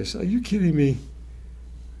path. Or I said, "Are you kidding me?"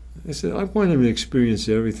 I said, "I want them to experience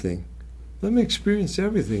everything. Let me experience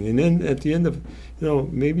everything, and then at the end of,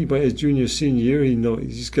 maybe by his junior, senior year,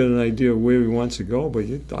 he's got an idea of where he wants to go. But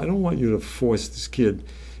I don't want you to force this kid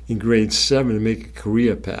in grade 7 to make a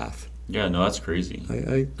career path." Yeah, no, that's crazy.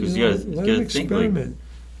 Because you got to think, experiment.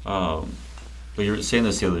 But you were saying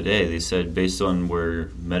this the other day. They said based on where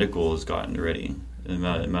medical has gotten already, the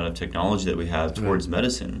amount of technology that we have towards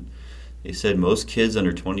medicine, they said most kids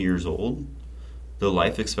under 20 years old, the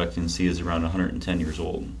life expectancy is around 110 years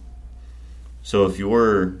old. So if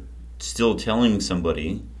you're still telling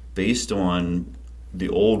somebody based on the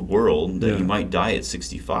old world that you might die at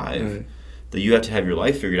 65, that you have to have your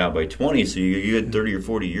life figured out by 20, so you had 30 or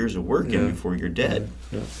 40 years of work in before you're dead.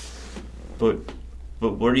 Yeah. But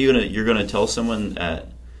what are you're gonna tell someone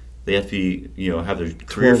that they have to be, have their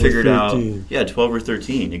career figured out? Yeah, 12 or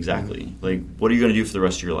 13, exactly. Yeah. Like, what are you gonna do for the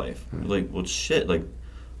rest of your life? Yeah. Like, well, shit, like,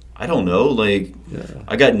 I don't know. Like,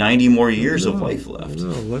 I got 90 more years of life left. No,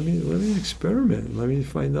 let me experiment. Let me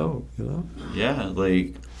find out. Yeah,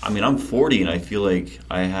 like, I mean, I'm 40, and I feel like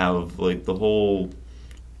I have I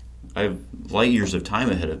have light years of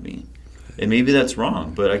time ahead of me, and maybe that's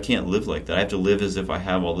wrong. But I can't live like that. I have to live as if I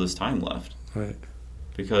have all this time left. Right.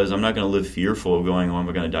 Because I'm not going to live fearful of going, "Oh, am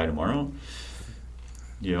I going to die tomorrow?"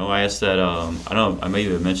 I asked that. I may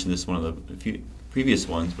have mentioned this one of the few previous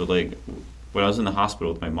ones, but like, when I was in the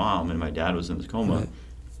hospital with my mom and my dad was in this coma,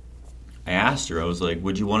 I asked her, I was like,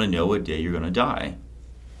 "Would you want to know what day you're going to die?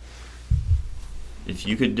 If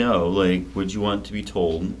you could know, like, would you want to be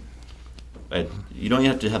told, you don't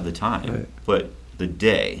have to have the time, but the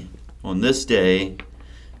day, on this day,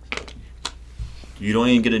 you don't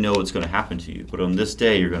even get to know what's going to happen to you, but on this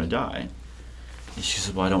day, you're going to die." And she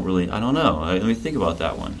said, "Well, I don't know. Let me think about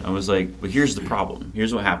that one." I was like, "But here's the problem.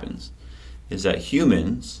 Here's what happens, is that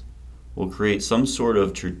humans will create some sort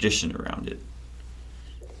of tradition around it.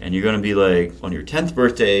 And you're going to be like, on your 10th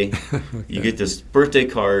birthday, you get this birthday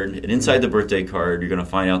card, and inside the birthday card, you're going to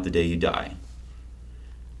find out the day you die.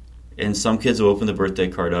 And some kids will open the birthday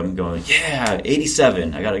card up and going,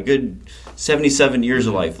 87. I got a good 77 years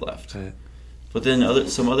of life left." But then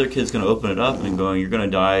some other kid's going to open it up and going, "You're going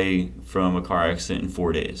to die from a car accident in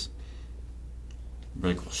 4 days." We're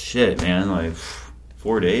like, "Well, shit, man, like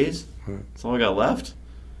 4 days? That's all I got left?"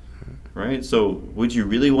 Right? So would you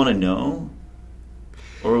really want to know?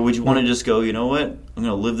 Or would you want to just go, "You know what? I'm going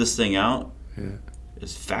to live this thing out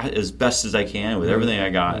as best as I can with everything I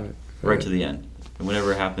got right to the end. And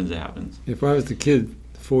whatever happens, it happens." If I was the kid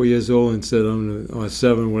 4 years old and said, or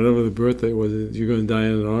 7, whatever the birthday was, "You're going to die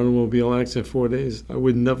in an automobile accident in 4 days," I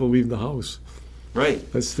would never leave the house. Right.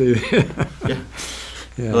 I'd stay there.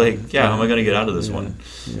 Like, how am I going to get out of this one?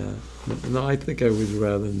 Yeah. No, I think I would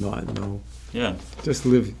rather not know. Yeah. Just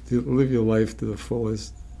live your life to the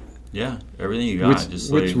fullest. Yeah, everything you got.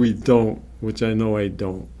 Which we don't, which I know I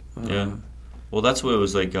don't. Yeah. Well, that's what it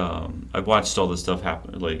was like. I watched all this stuff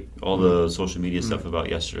happen, like all the social media stuff about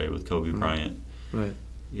yesterday with Kobe Bryant. Right.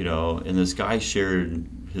 And this guy shared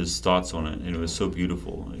his thoughts on it, and it was so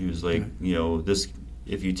beautiful. He was like, this,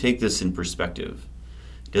 if you take this in perspective,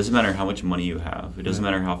 it doesn't matter how much money you have. It doesn't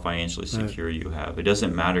matter how financially secure you have. It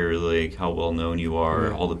doesn't matter like how well known you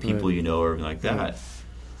are, all the people you know, or everything like that.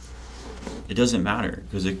 It doesn't matter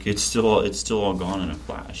because it's still all gone in a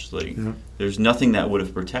flash. Like there's nothing that would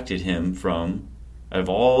have protected him from, out of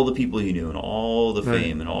all the people he knew and all the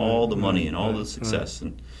fame and all the money and all the success,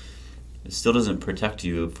 and it still doesn't protect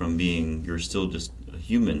you from being. You're still just a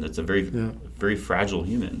human. That's a very very fragile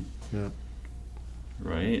human. Yeah.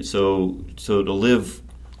 Right. So to live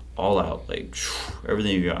all out, like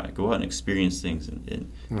everything you got, go out and experience things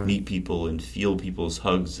and meet people and feel people's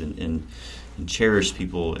hugs and cherish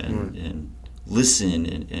people and listen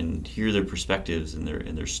and hear their perspectives and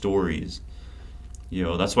their stories.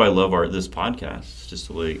 That's why I love this podcast. It's just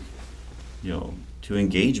to to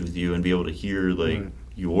engage with you and be able to hear like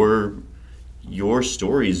Right. your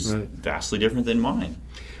story is Right. vastly different than mine.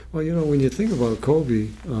 Well, when you think about Kobe,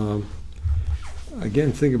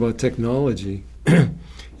 again, think about technology.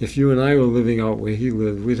 If you and I were living out where he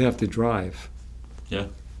lived, we'd have to drive. Yeah.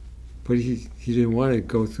 But he didn't want to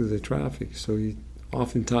go through the traffic, so he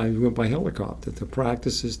oftentimes went by helicopter to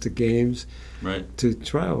practices, to games, Right. to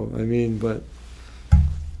travel. I mean, but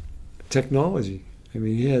technology. I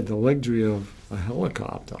mean, he had the luxury of a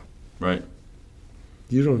helicopter. Right.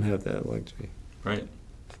 You don't have that luxury. Right.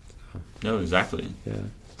 No, exactly. Yeah.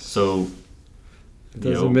 So It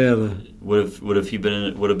doesn't matter. would have he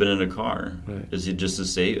would have been in a car? Right. Is it just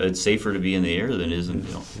as safe? It's safer to be in the air than it is in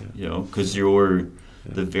Yeah. because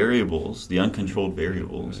the variables, the uncontrolled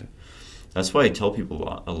variables. Right. That's why I tell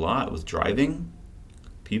people a lot with driving.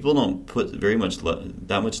 People don't put very much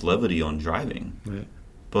that much levity on driving, Right.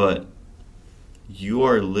 but you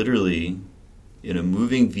are literally in a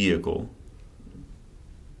moving vehicle,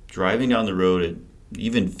 driving down the road at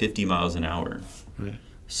even 50 miles an hour, Right.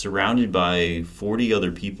 surrounded by 40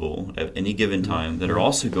 other people at any given time that are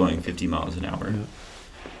also going 50 miles an hour, Yeah.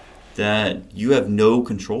 that you have no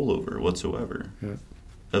control over whatsoever Yeah.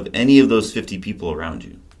 of any of those 50 people around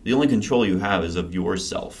you. The only control you have is of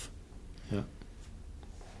yourself. Yeah.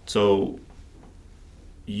 So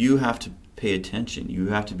you have to pay attention. You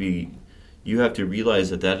have to realize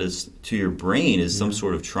that is, to your brain, is some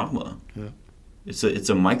sort of trauma. Yeah. It's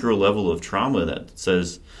a micro level of trauma that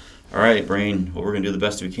says, all right, brain, well, we're going to do the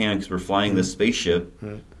best we can because we're flying this spaceship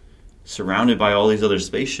Right. surrounded by all these other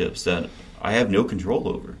spaceships that I have no control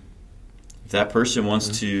over. If that person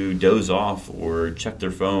wants to doze off or check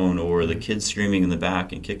their phone, or the kid's screaming in the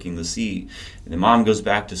back and kicking the seat, and the mom goes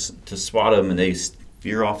back to swat them and they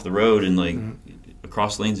veer off the road and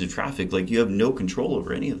across lanes of traffic, like you have no control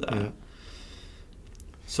over any of that. Yeah.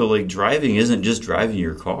 So like driving isn't just driving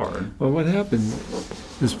your car. Well, what happened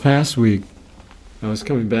this past week, I was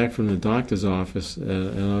coming back from the doctor's office,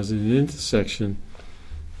 and I was in an intersection,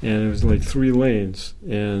 and it was like 3 lanes,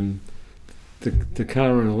 and the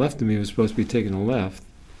car on the left of me was supposed to be taking a left,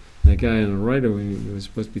 and the guy on the right of me was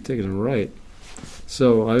supposed to be taking a right.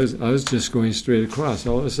 So I was just going straight across.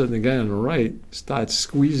 All of a sudden, the guy on the right starts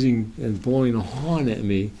squeezing and blowing a horn at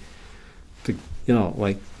me.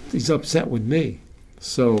 Like he's upset with me.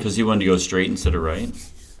 So Because you wanted to go straight instead of right?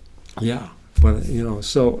 yeah, but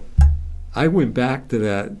so I went back to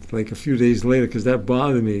that like a few days later because that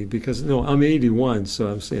bothered me. Because I'm 81, so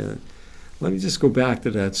I'm saying, let me just go back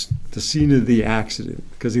to the scene of the accident.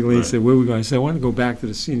 Because Elaine Right. said, where are we going? I said, I want to go back to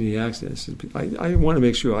the scene of the accident. I said, I want to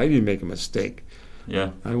make sure I didn't make a mistake.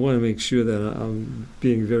 Yeah. I want to make sure that I'm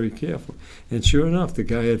being very careful. And sure enough, the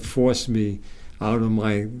guy had forced me out of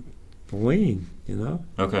my lane,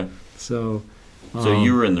 Okay. So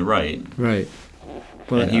You were in the right. right.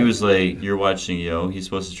 But And he was like, you're watching, he's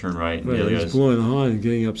supposed to turn right. And right, the other he's guy's, blowing the horn and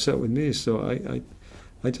getting upset with me. So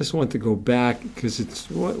I just want to go back because it's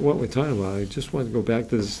what we're talking about. I just want to go back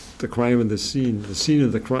to the crime of the scene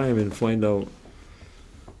of the crime, and find out,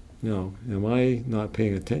 am I not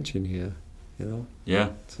paying attention here? yeah.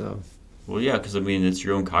 So Well, yeah, because it's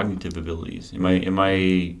your own cognitive abilities.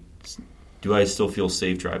 Do I still feel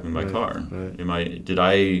safe driving my Right, car? right. Did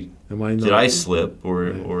I am I slip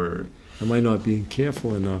Right. or am I not being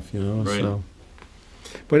careful enough? Right. So.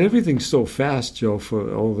 But everything's so fast, Joe,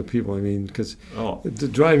 for all the people. Because the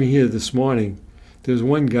driving here this morning, there's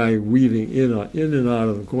one guy weaving in and out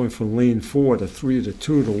of, going from lane 4 to 3 to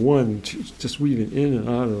 2 to 1, just weaving in and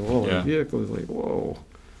out of all the vehicles. Like, whoa.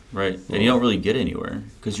 right? And you don't really get anywhere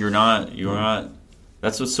because you're not.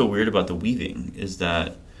 That's what's so weird about the weaving is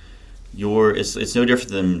that it's no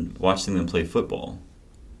different than watching them play football.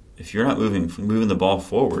 If you're not moving the ball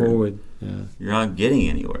forward, you're not getting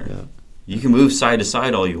anywhere. Yeah. You can move side to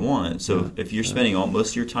side all you want. So Yeah. if you're spending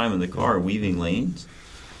most of your time in the car weaving lanes,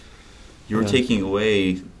 you're taking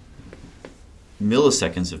away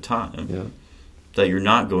milliseconds of time that you're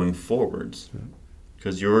not going forwards.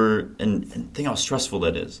 Because and think how stressful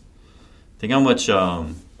that is. Think how much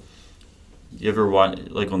you ever watch,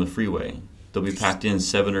 like on the freeway, they'll be packed in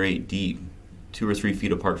 7 or 8 deep, 2 or 3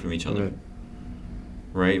 feet apart from each other.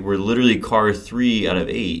 Right? Where literally car 3 out of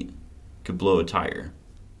 8 could blow a tire.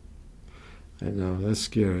 I know, that's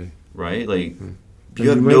scary. Right? Like, And you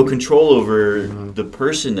have you no might- control over the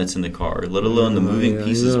person that's in the car, let alone the moving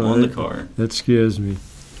pieces on the car. That scares me.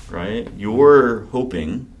 Right? You're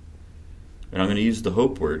hoping, and I'm going to use the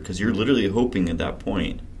hope word because you're literally hoping at that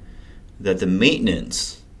point that the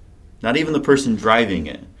maintenance, not even the person driving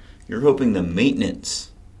it, you're hoping the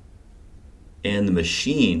maintenance and the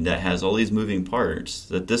machine that has all these moving parts,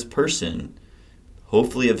 that this person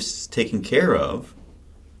hopefully have taken care of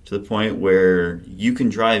to the point where you can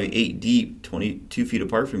drive 8 deep, 22 feet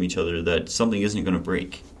apart from each other, that something isn't going to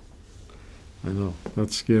break. I know.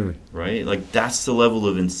 That's scary. Right? Like, that's the level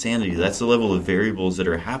of insanity. That's the level of variables that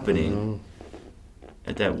are happening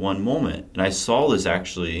at that one moment. And I saw this,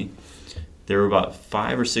 actually. There were about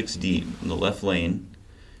 5 or 6 deep in the left lane.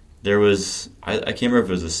 There was, I can't remember if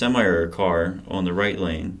it was a semi or a car on the right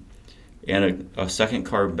lane, and a second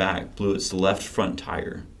car back blew its left front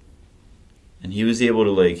tire. And he was able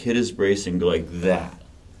to, like, hit his brace and go like that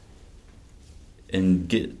and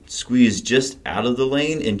get squeezed just out of the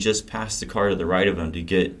lane and just past the car to the right of him to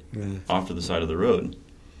get off to the side of the road.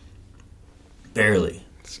 Barely.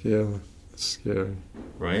 Scary. It's scary.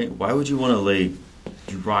 Right? Why would you want to, like,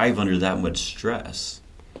 drive under that much stress?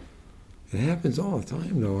 It happens all the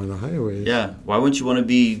time, though, on the highways. Yeah. Why wouldn't you want to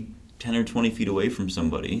be 10 or 20 feet away from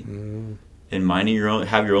somebody and minding your own,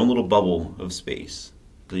 have your own little bubble of space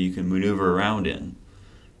that you can maneuver around in,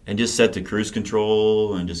 and just set the cruise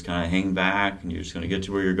control and just kind of hang back, and you're just going to get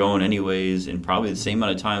to where you're going anyways in probably the same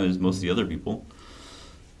amount of time as most of the other people.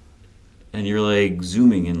 And you're like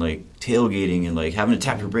zooming and like tailgating and like having to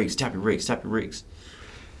tap your brakes.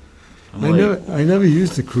 I never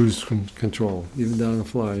used the cruise control, even down the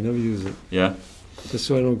fly. I never use it. Yeah? Just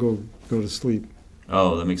so I don't go to sleep.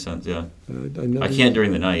 Oh, that makes sense, yeah. I can't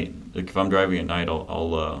during the night. Like, if I'm driving at night, I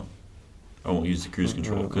won't use the cruise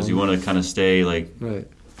control, because you want to kind of stay, like,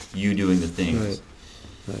 you doing the things.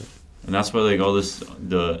 Right. And that's why, like, all this,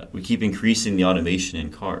 we keep increasing the automation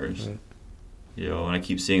in cars. Right. You know, and I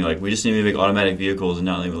keep seeing, like, we just need to make automatic vehicles and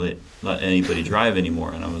not let anybody drive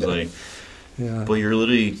anymore. And I was like, but you're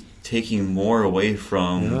literally taking more away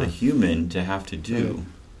from the human to have to do. Right.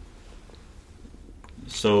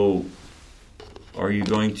 So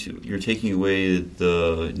you're taking away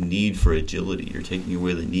the need for agility, you're taking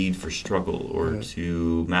away the need for struggle, or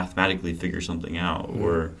to mathematically figure something out,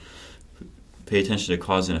 or pay attention to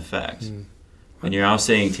cause and effect. And you're now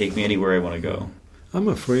saying, take me anywhere I want to go. I'm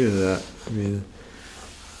afraid of that. I mean,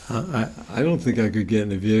 I don't think I could get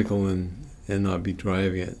in a vehicle and not be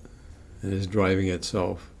driving it, and it's driving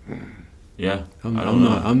itself. Yeah,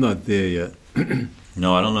 I'm not there yet.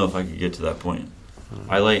 No, I don't know if I could get to that point.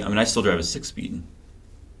 I still drive a 6-speed. When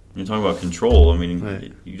you're talking about control, I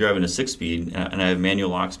mean, you drive in a 6-speed, and I have manual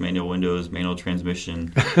locks, manual windows, manual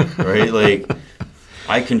transmission, right? Like,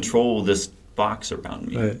 I control this box around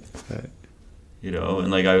me. Right. You know, and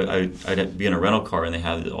like I'd be in a rental car and they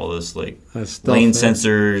have all this like lane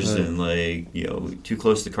sensors and like, you know, too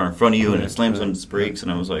close to the car in front of you and it slams on its brakes,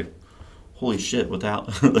 and I was like, holy shit,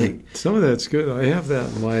 without like some of that's good. I have that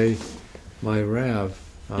in my RAV.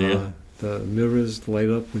 The mirrors light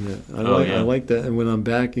up when I like that, and when I'm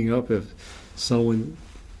backing up, if someone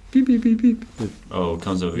beep beep beep beep, it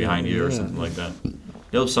comes up behind you or something like that. You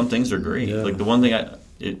know, some things are great. Like the one thing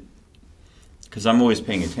because I'm always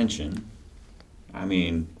paying attention. I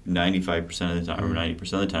mean, 95% of the time, or 90%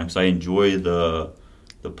 of the time, because I enjoy the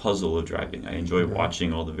puzzle of driving. I enjoy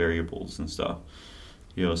watching all the variables and stuff.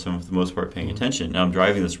 You know, so I'm for the most part paying attention. Now I'm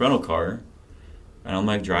driving this rental car, and I'm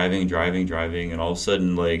like driving, and all of a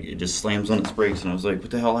sudden, like, it just slams on its brakes, and I was like,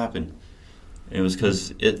 what the hell happened? And it was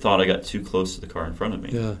because it thought I got too close to the car in front of me.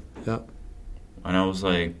 Yeah. And I was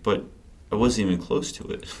like, but I wasn't even close to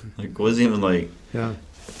it. Like, I wasn't even like,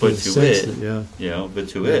 but to it, you know, but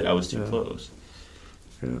to it, I was too close.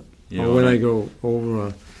 Yeah. You know, when I go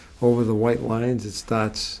over the white lines, it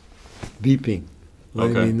starts beeping,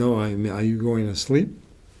 letting me know. Are you going to sleep?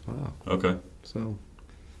 Wow. Okay. So,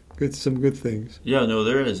 some good things. Yeah, no,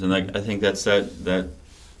 there is, and I think that's that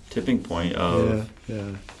tipping point of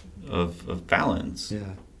balance.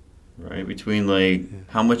 Yeah. Right, between like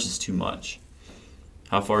how much is too much,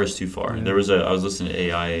 how far is too far. Yeah. I was listening to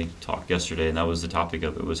AI talk yesterday, and that was the topic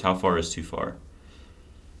of it, was how far is too far.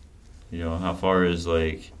 You know, how far is,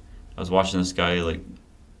 like, I was watching this guy, like,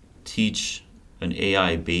 teach an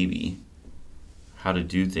AI baby how to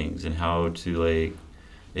do things and how to, like,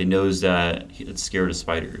 it knows that it's scared of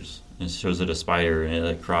spiders. And it shows it a spider and it,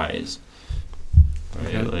 like, cries.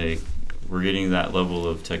 Right? Okay. Like, we're getting that level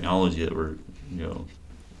of technology that we're, you know,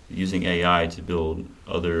 using AI to build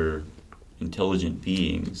other intelligent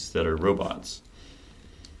beings that are robots.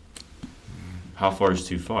 How far is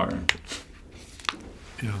too far?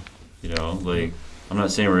 Yeah. You know, like, I'm not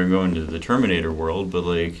saying we're going to the Terminator world, but,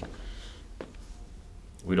 like,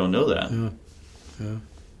 we don't know that. Yeah.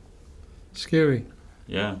 Scary.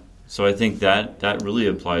 Yeah. So I think that really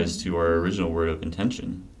applies to our original word of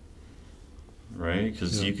intention, right?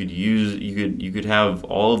 Because you could have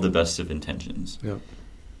all of the best of intentions. Yeah.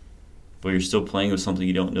 but you're still playing with something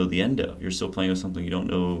you don't know the end of. You're still playing with something you don't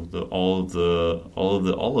know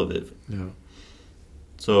all of it. Yeah.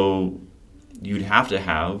 So you'd have to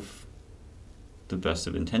have the best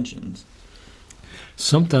of intentions.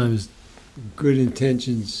 Sometimes good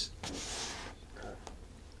intentions,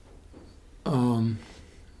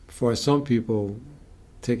 for some people,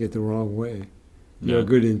 take it the wrong way. Your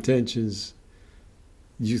good intentions,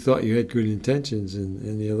 you thought you had good intentions,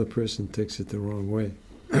 and the other person takes it the wrong way.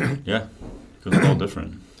 Yeah, because it's all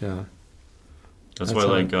different. Yeah. That's why,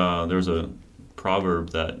 like, there's a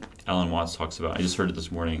proverb that Alan Watts talks about. I just heard it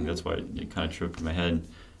this morning. That's why it kind of tripped in my head.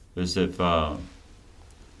 Is if the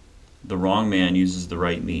wrong man uses the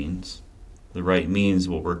right means, the right means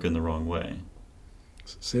will work in the wrong way.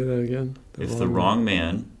 Say that again. If the wrong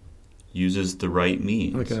man uses the right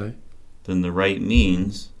means, okay, then the right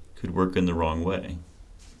means could work in the wrong way.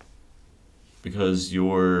 Because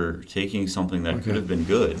you're taking something that could have been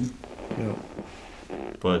good, yeah,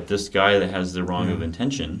 but this guy that has the wrong of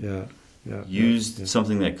intention used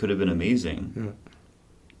something that could have been amazing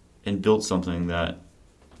and built something that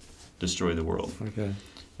destroyed the world. Okay.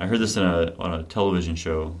 I heard this on a television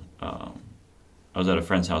show. I was at a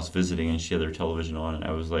friend's house visiting, and she had their television on, and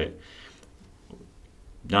I was like,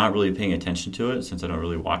 not really paying attention to it since I don't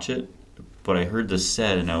really watch it. But I heard this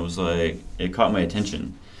said, and I was like, it caught my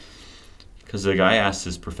attention. Because the guy asked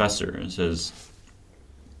his professor, and says,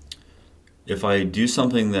 if I do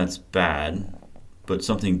something that's bad, but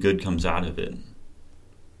something good comes out of it,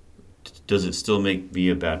 does it still make me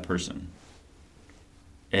a bad person?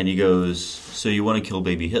 And he goes, so you want to kill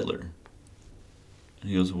baby Hitler? And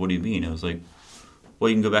he goes, what do you mean? I was like, well,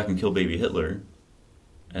 you can go back and kill baby Hitler,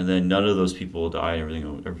 and then none of those people will die, and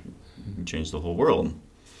everything will change the whole world.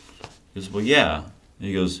 He goes, well, yeah. And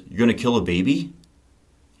he goes, you're going to kill a baby?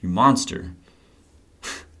 You monster.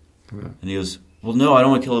 Yeah. And he goes, well, no, I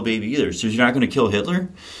don't want to kill a baby either. So you're not going to kill Hitler?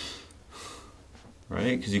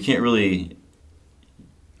 Right? Because you can't really...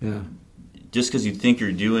 Yeah. Just because you think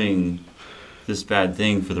you're doing this bad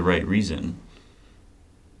thing for the right reason,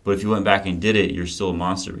 but if you went back and did it, you're still a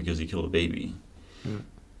monster because you killed a baby. Yeah.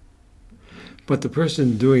 But the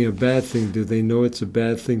person doing a bad thing, do they know it's a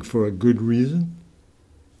bad thing for a good reason?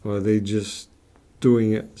 Or are they just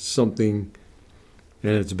doing something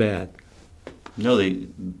and it's bad? No,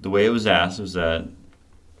 the way it was asked was that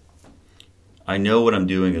I know what I'm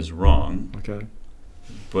doing is wrong. Okay.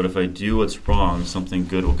 But if I do what's wrong, something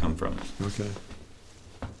good will come from it. Okay.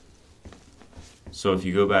 So if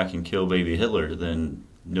you go back and kill baby Hitler, then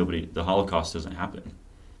the Holocaust doesn't happen.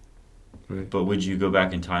 Right. But would you go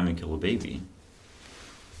back in time and kill a baby?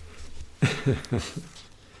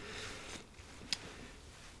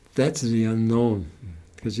 That's the unknown,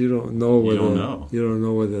 because you don't know whether You don't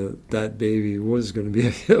know. whether that baby was going to be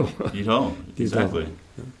a Hitler. You don't. You Exactly. don't.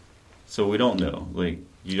 Yeah. So we don't know. Like,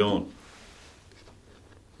 you don't.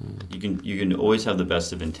 You can always have the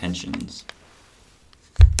best of intentions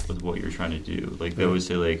with what you're trying to do. Like they always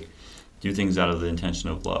say, like, do things out of the intention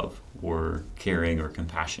of love or caring or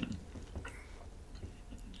compassion.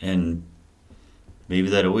 And maybe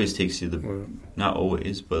that always takes you not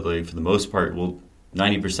always, but like for the most part, will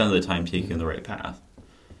 90% of the time take you in the right path.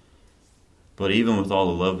 But even with all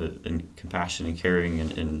the love and compassion and caring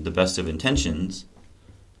and the best of intentions,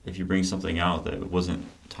 if you bring something out that it wasn't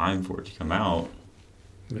time for it to come out,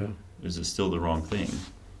 is it still the wrong thing?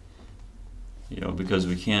 Because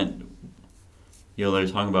we can't, they're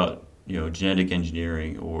talking about, genetic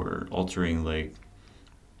engineering or altering like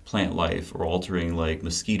plant life or altering like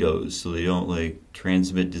mosquitoes so they don't like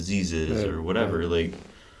transmit diseases or whatever. Like,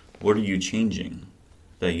 what are you changing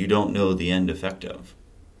that you don't know the end effect of?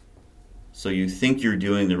 So you think you're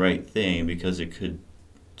doing the right thing because it could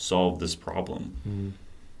solve this problem,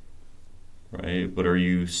 right? But are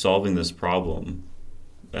you solving this problem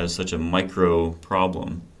as such a micro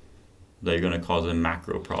problem that you're going to cause a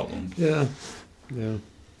macro problem? Yeah.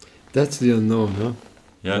 That's the unknown, huh?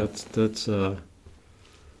 Yeah. That's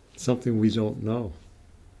something we don't know.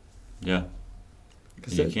 Yeah.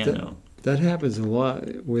 You can't know. That happens a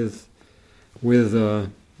lot with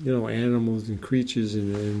animals and creatures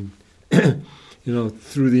and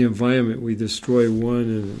through the environment we destroy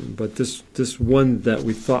one, but this one that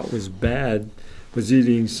we thought was bad was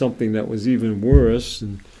eating something that was even worse.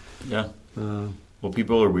 And well,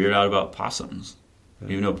 people are weirded out about possums.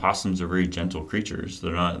 Even though possums are very gentle creatures,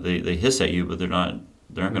 they're not. They hiss at you, but they're not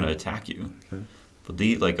going to attack you. Okay. But they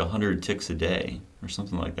eat like 100 ticks a day or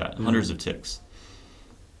something like that. Hundreds of ticks.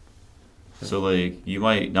 So like you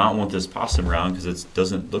might not want this possum around because it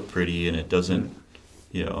doesn't look pretty and it doesn't,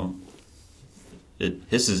 it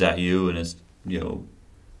hisses at you and it's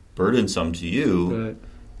burdensome to you.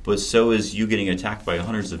 but so is you getting attacked by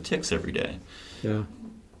hundreds of ticks every day. Yeah.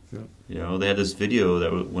 You know, they had this video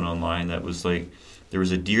that went online that was like, there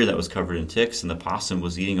was a deer that was covered in ticks, and the possum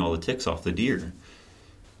was eating all the ticks off the deer.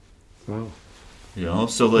 Wow. You know,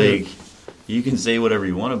 so like, you can say whatever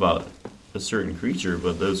you want about a certain creature,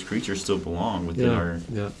 but those creatures still belong within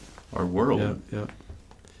our world. Yeah.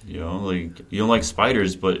 You know, like, you don't like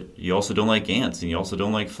spiders, but you also don't like ants, and you also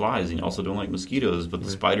don't like flies, and you also don't like mosquitoes, but the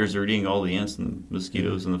spiders are eating all the ants and the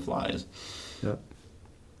mosquitoes and the flies. Yeah.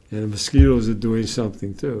 And the mosquitoes are doing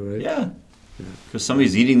something too, right? Yeah. Because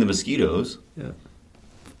somebody's eating the mosquitoes. Yeah.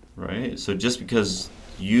 Right? So just because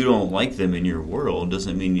you don't like them in your world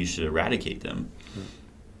doesn't mean you should eradicate them.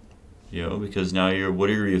 You know, because now what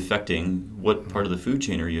are you affecting? What part of the food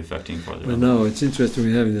chain are you affecting farther Well, down? no, it's interesting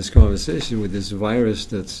we're having this conversation with this virus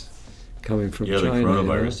that's coming from China. The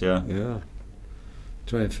coronavirus, Yeah.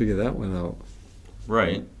 Try and figure that one out.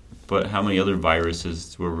 Right. But how many other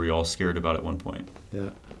viruses were we all scared about at one point? Yeah.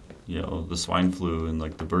 You know, the swine flu and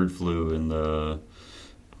like the bird flu and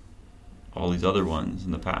all these other ones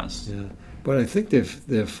in the past. Yeah. But I think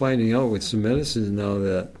they're finding out with some medicines now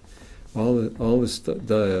that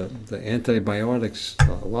the antibiotics,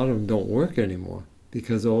 a lot of them don't work anymore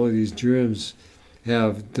because all of these germs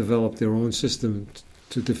have developed their own system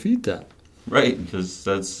to defeat that. Right, because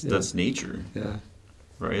that's nature. Yeah.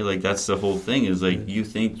 Right, like that's the whole thing is like you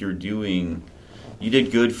think you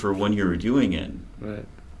did good for when you were doing it. Right.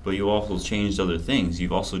 But you also changed other things.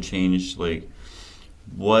 You've also changed, like,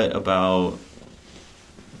 what about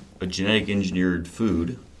a genetic engineered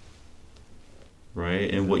food,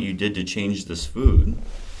 right? And what you did to change this food,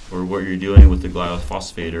 or what you're doing with the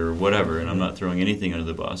glyphosate or whatever. And I'm not throwing anything under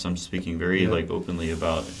the bus. I'm speaking very openly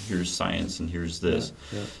about here's science and here's this.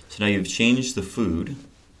 Yeah. So now you've changed the food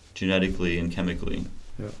genetically and chemically,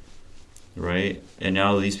 right? And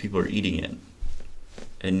now these people are eating it.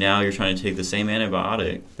 And now you're trying to take the same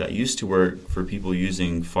antibiotic that used to work for people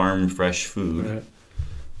using farm fresh food,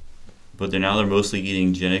 but they're mostly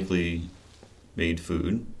eating genetically made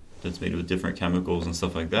food that's made with different chemicals and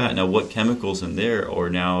stuff like that. Now, what chemicals in there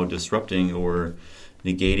are now disrupting or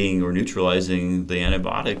negating or neutralizing the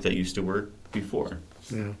antibiotic that used to work before?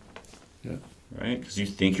 Yeah. Right? Because you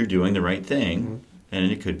think you're doing the right thing,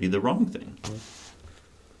 and it could be the wrong thing.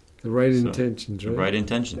 The right intentions, right? The right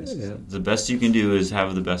intentions. Yeah. The best you can do is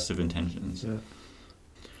have the best of intentions. Yeah.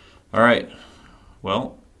 All right.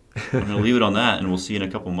 Well, we're going to leave it on that, and we'll see you in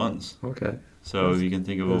a couple months. Okay. So you can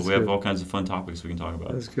think of, we have all kinds of fun topics we can talk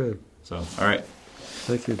about. That's good. So, all right.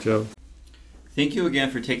 Thank you, Joe. Thank you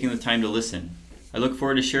again for taking the time to listen. I look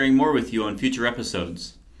forward to sharing more with you on future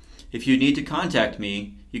episodes. If you need to contact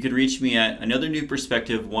me, you can reach me at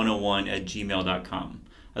anothernewperspective101@gmail.com.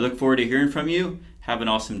 I look forward to hearing from you. Have an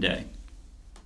awesome day.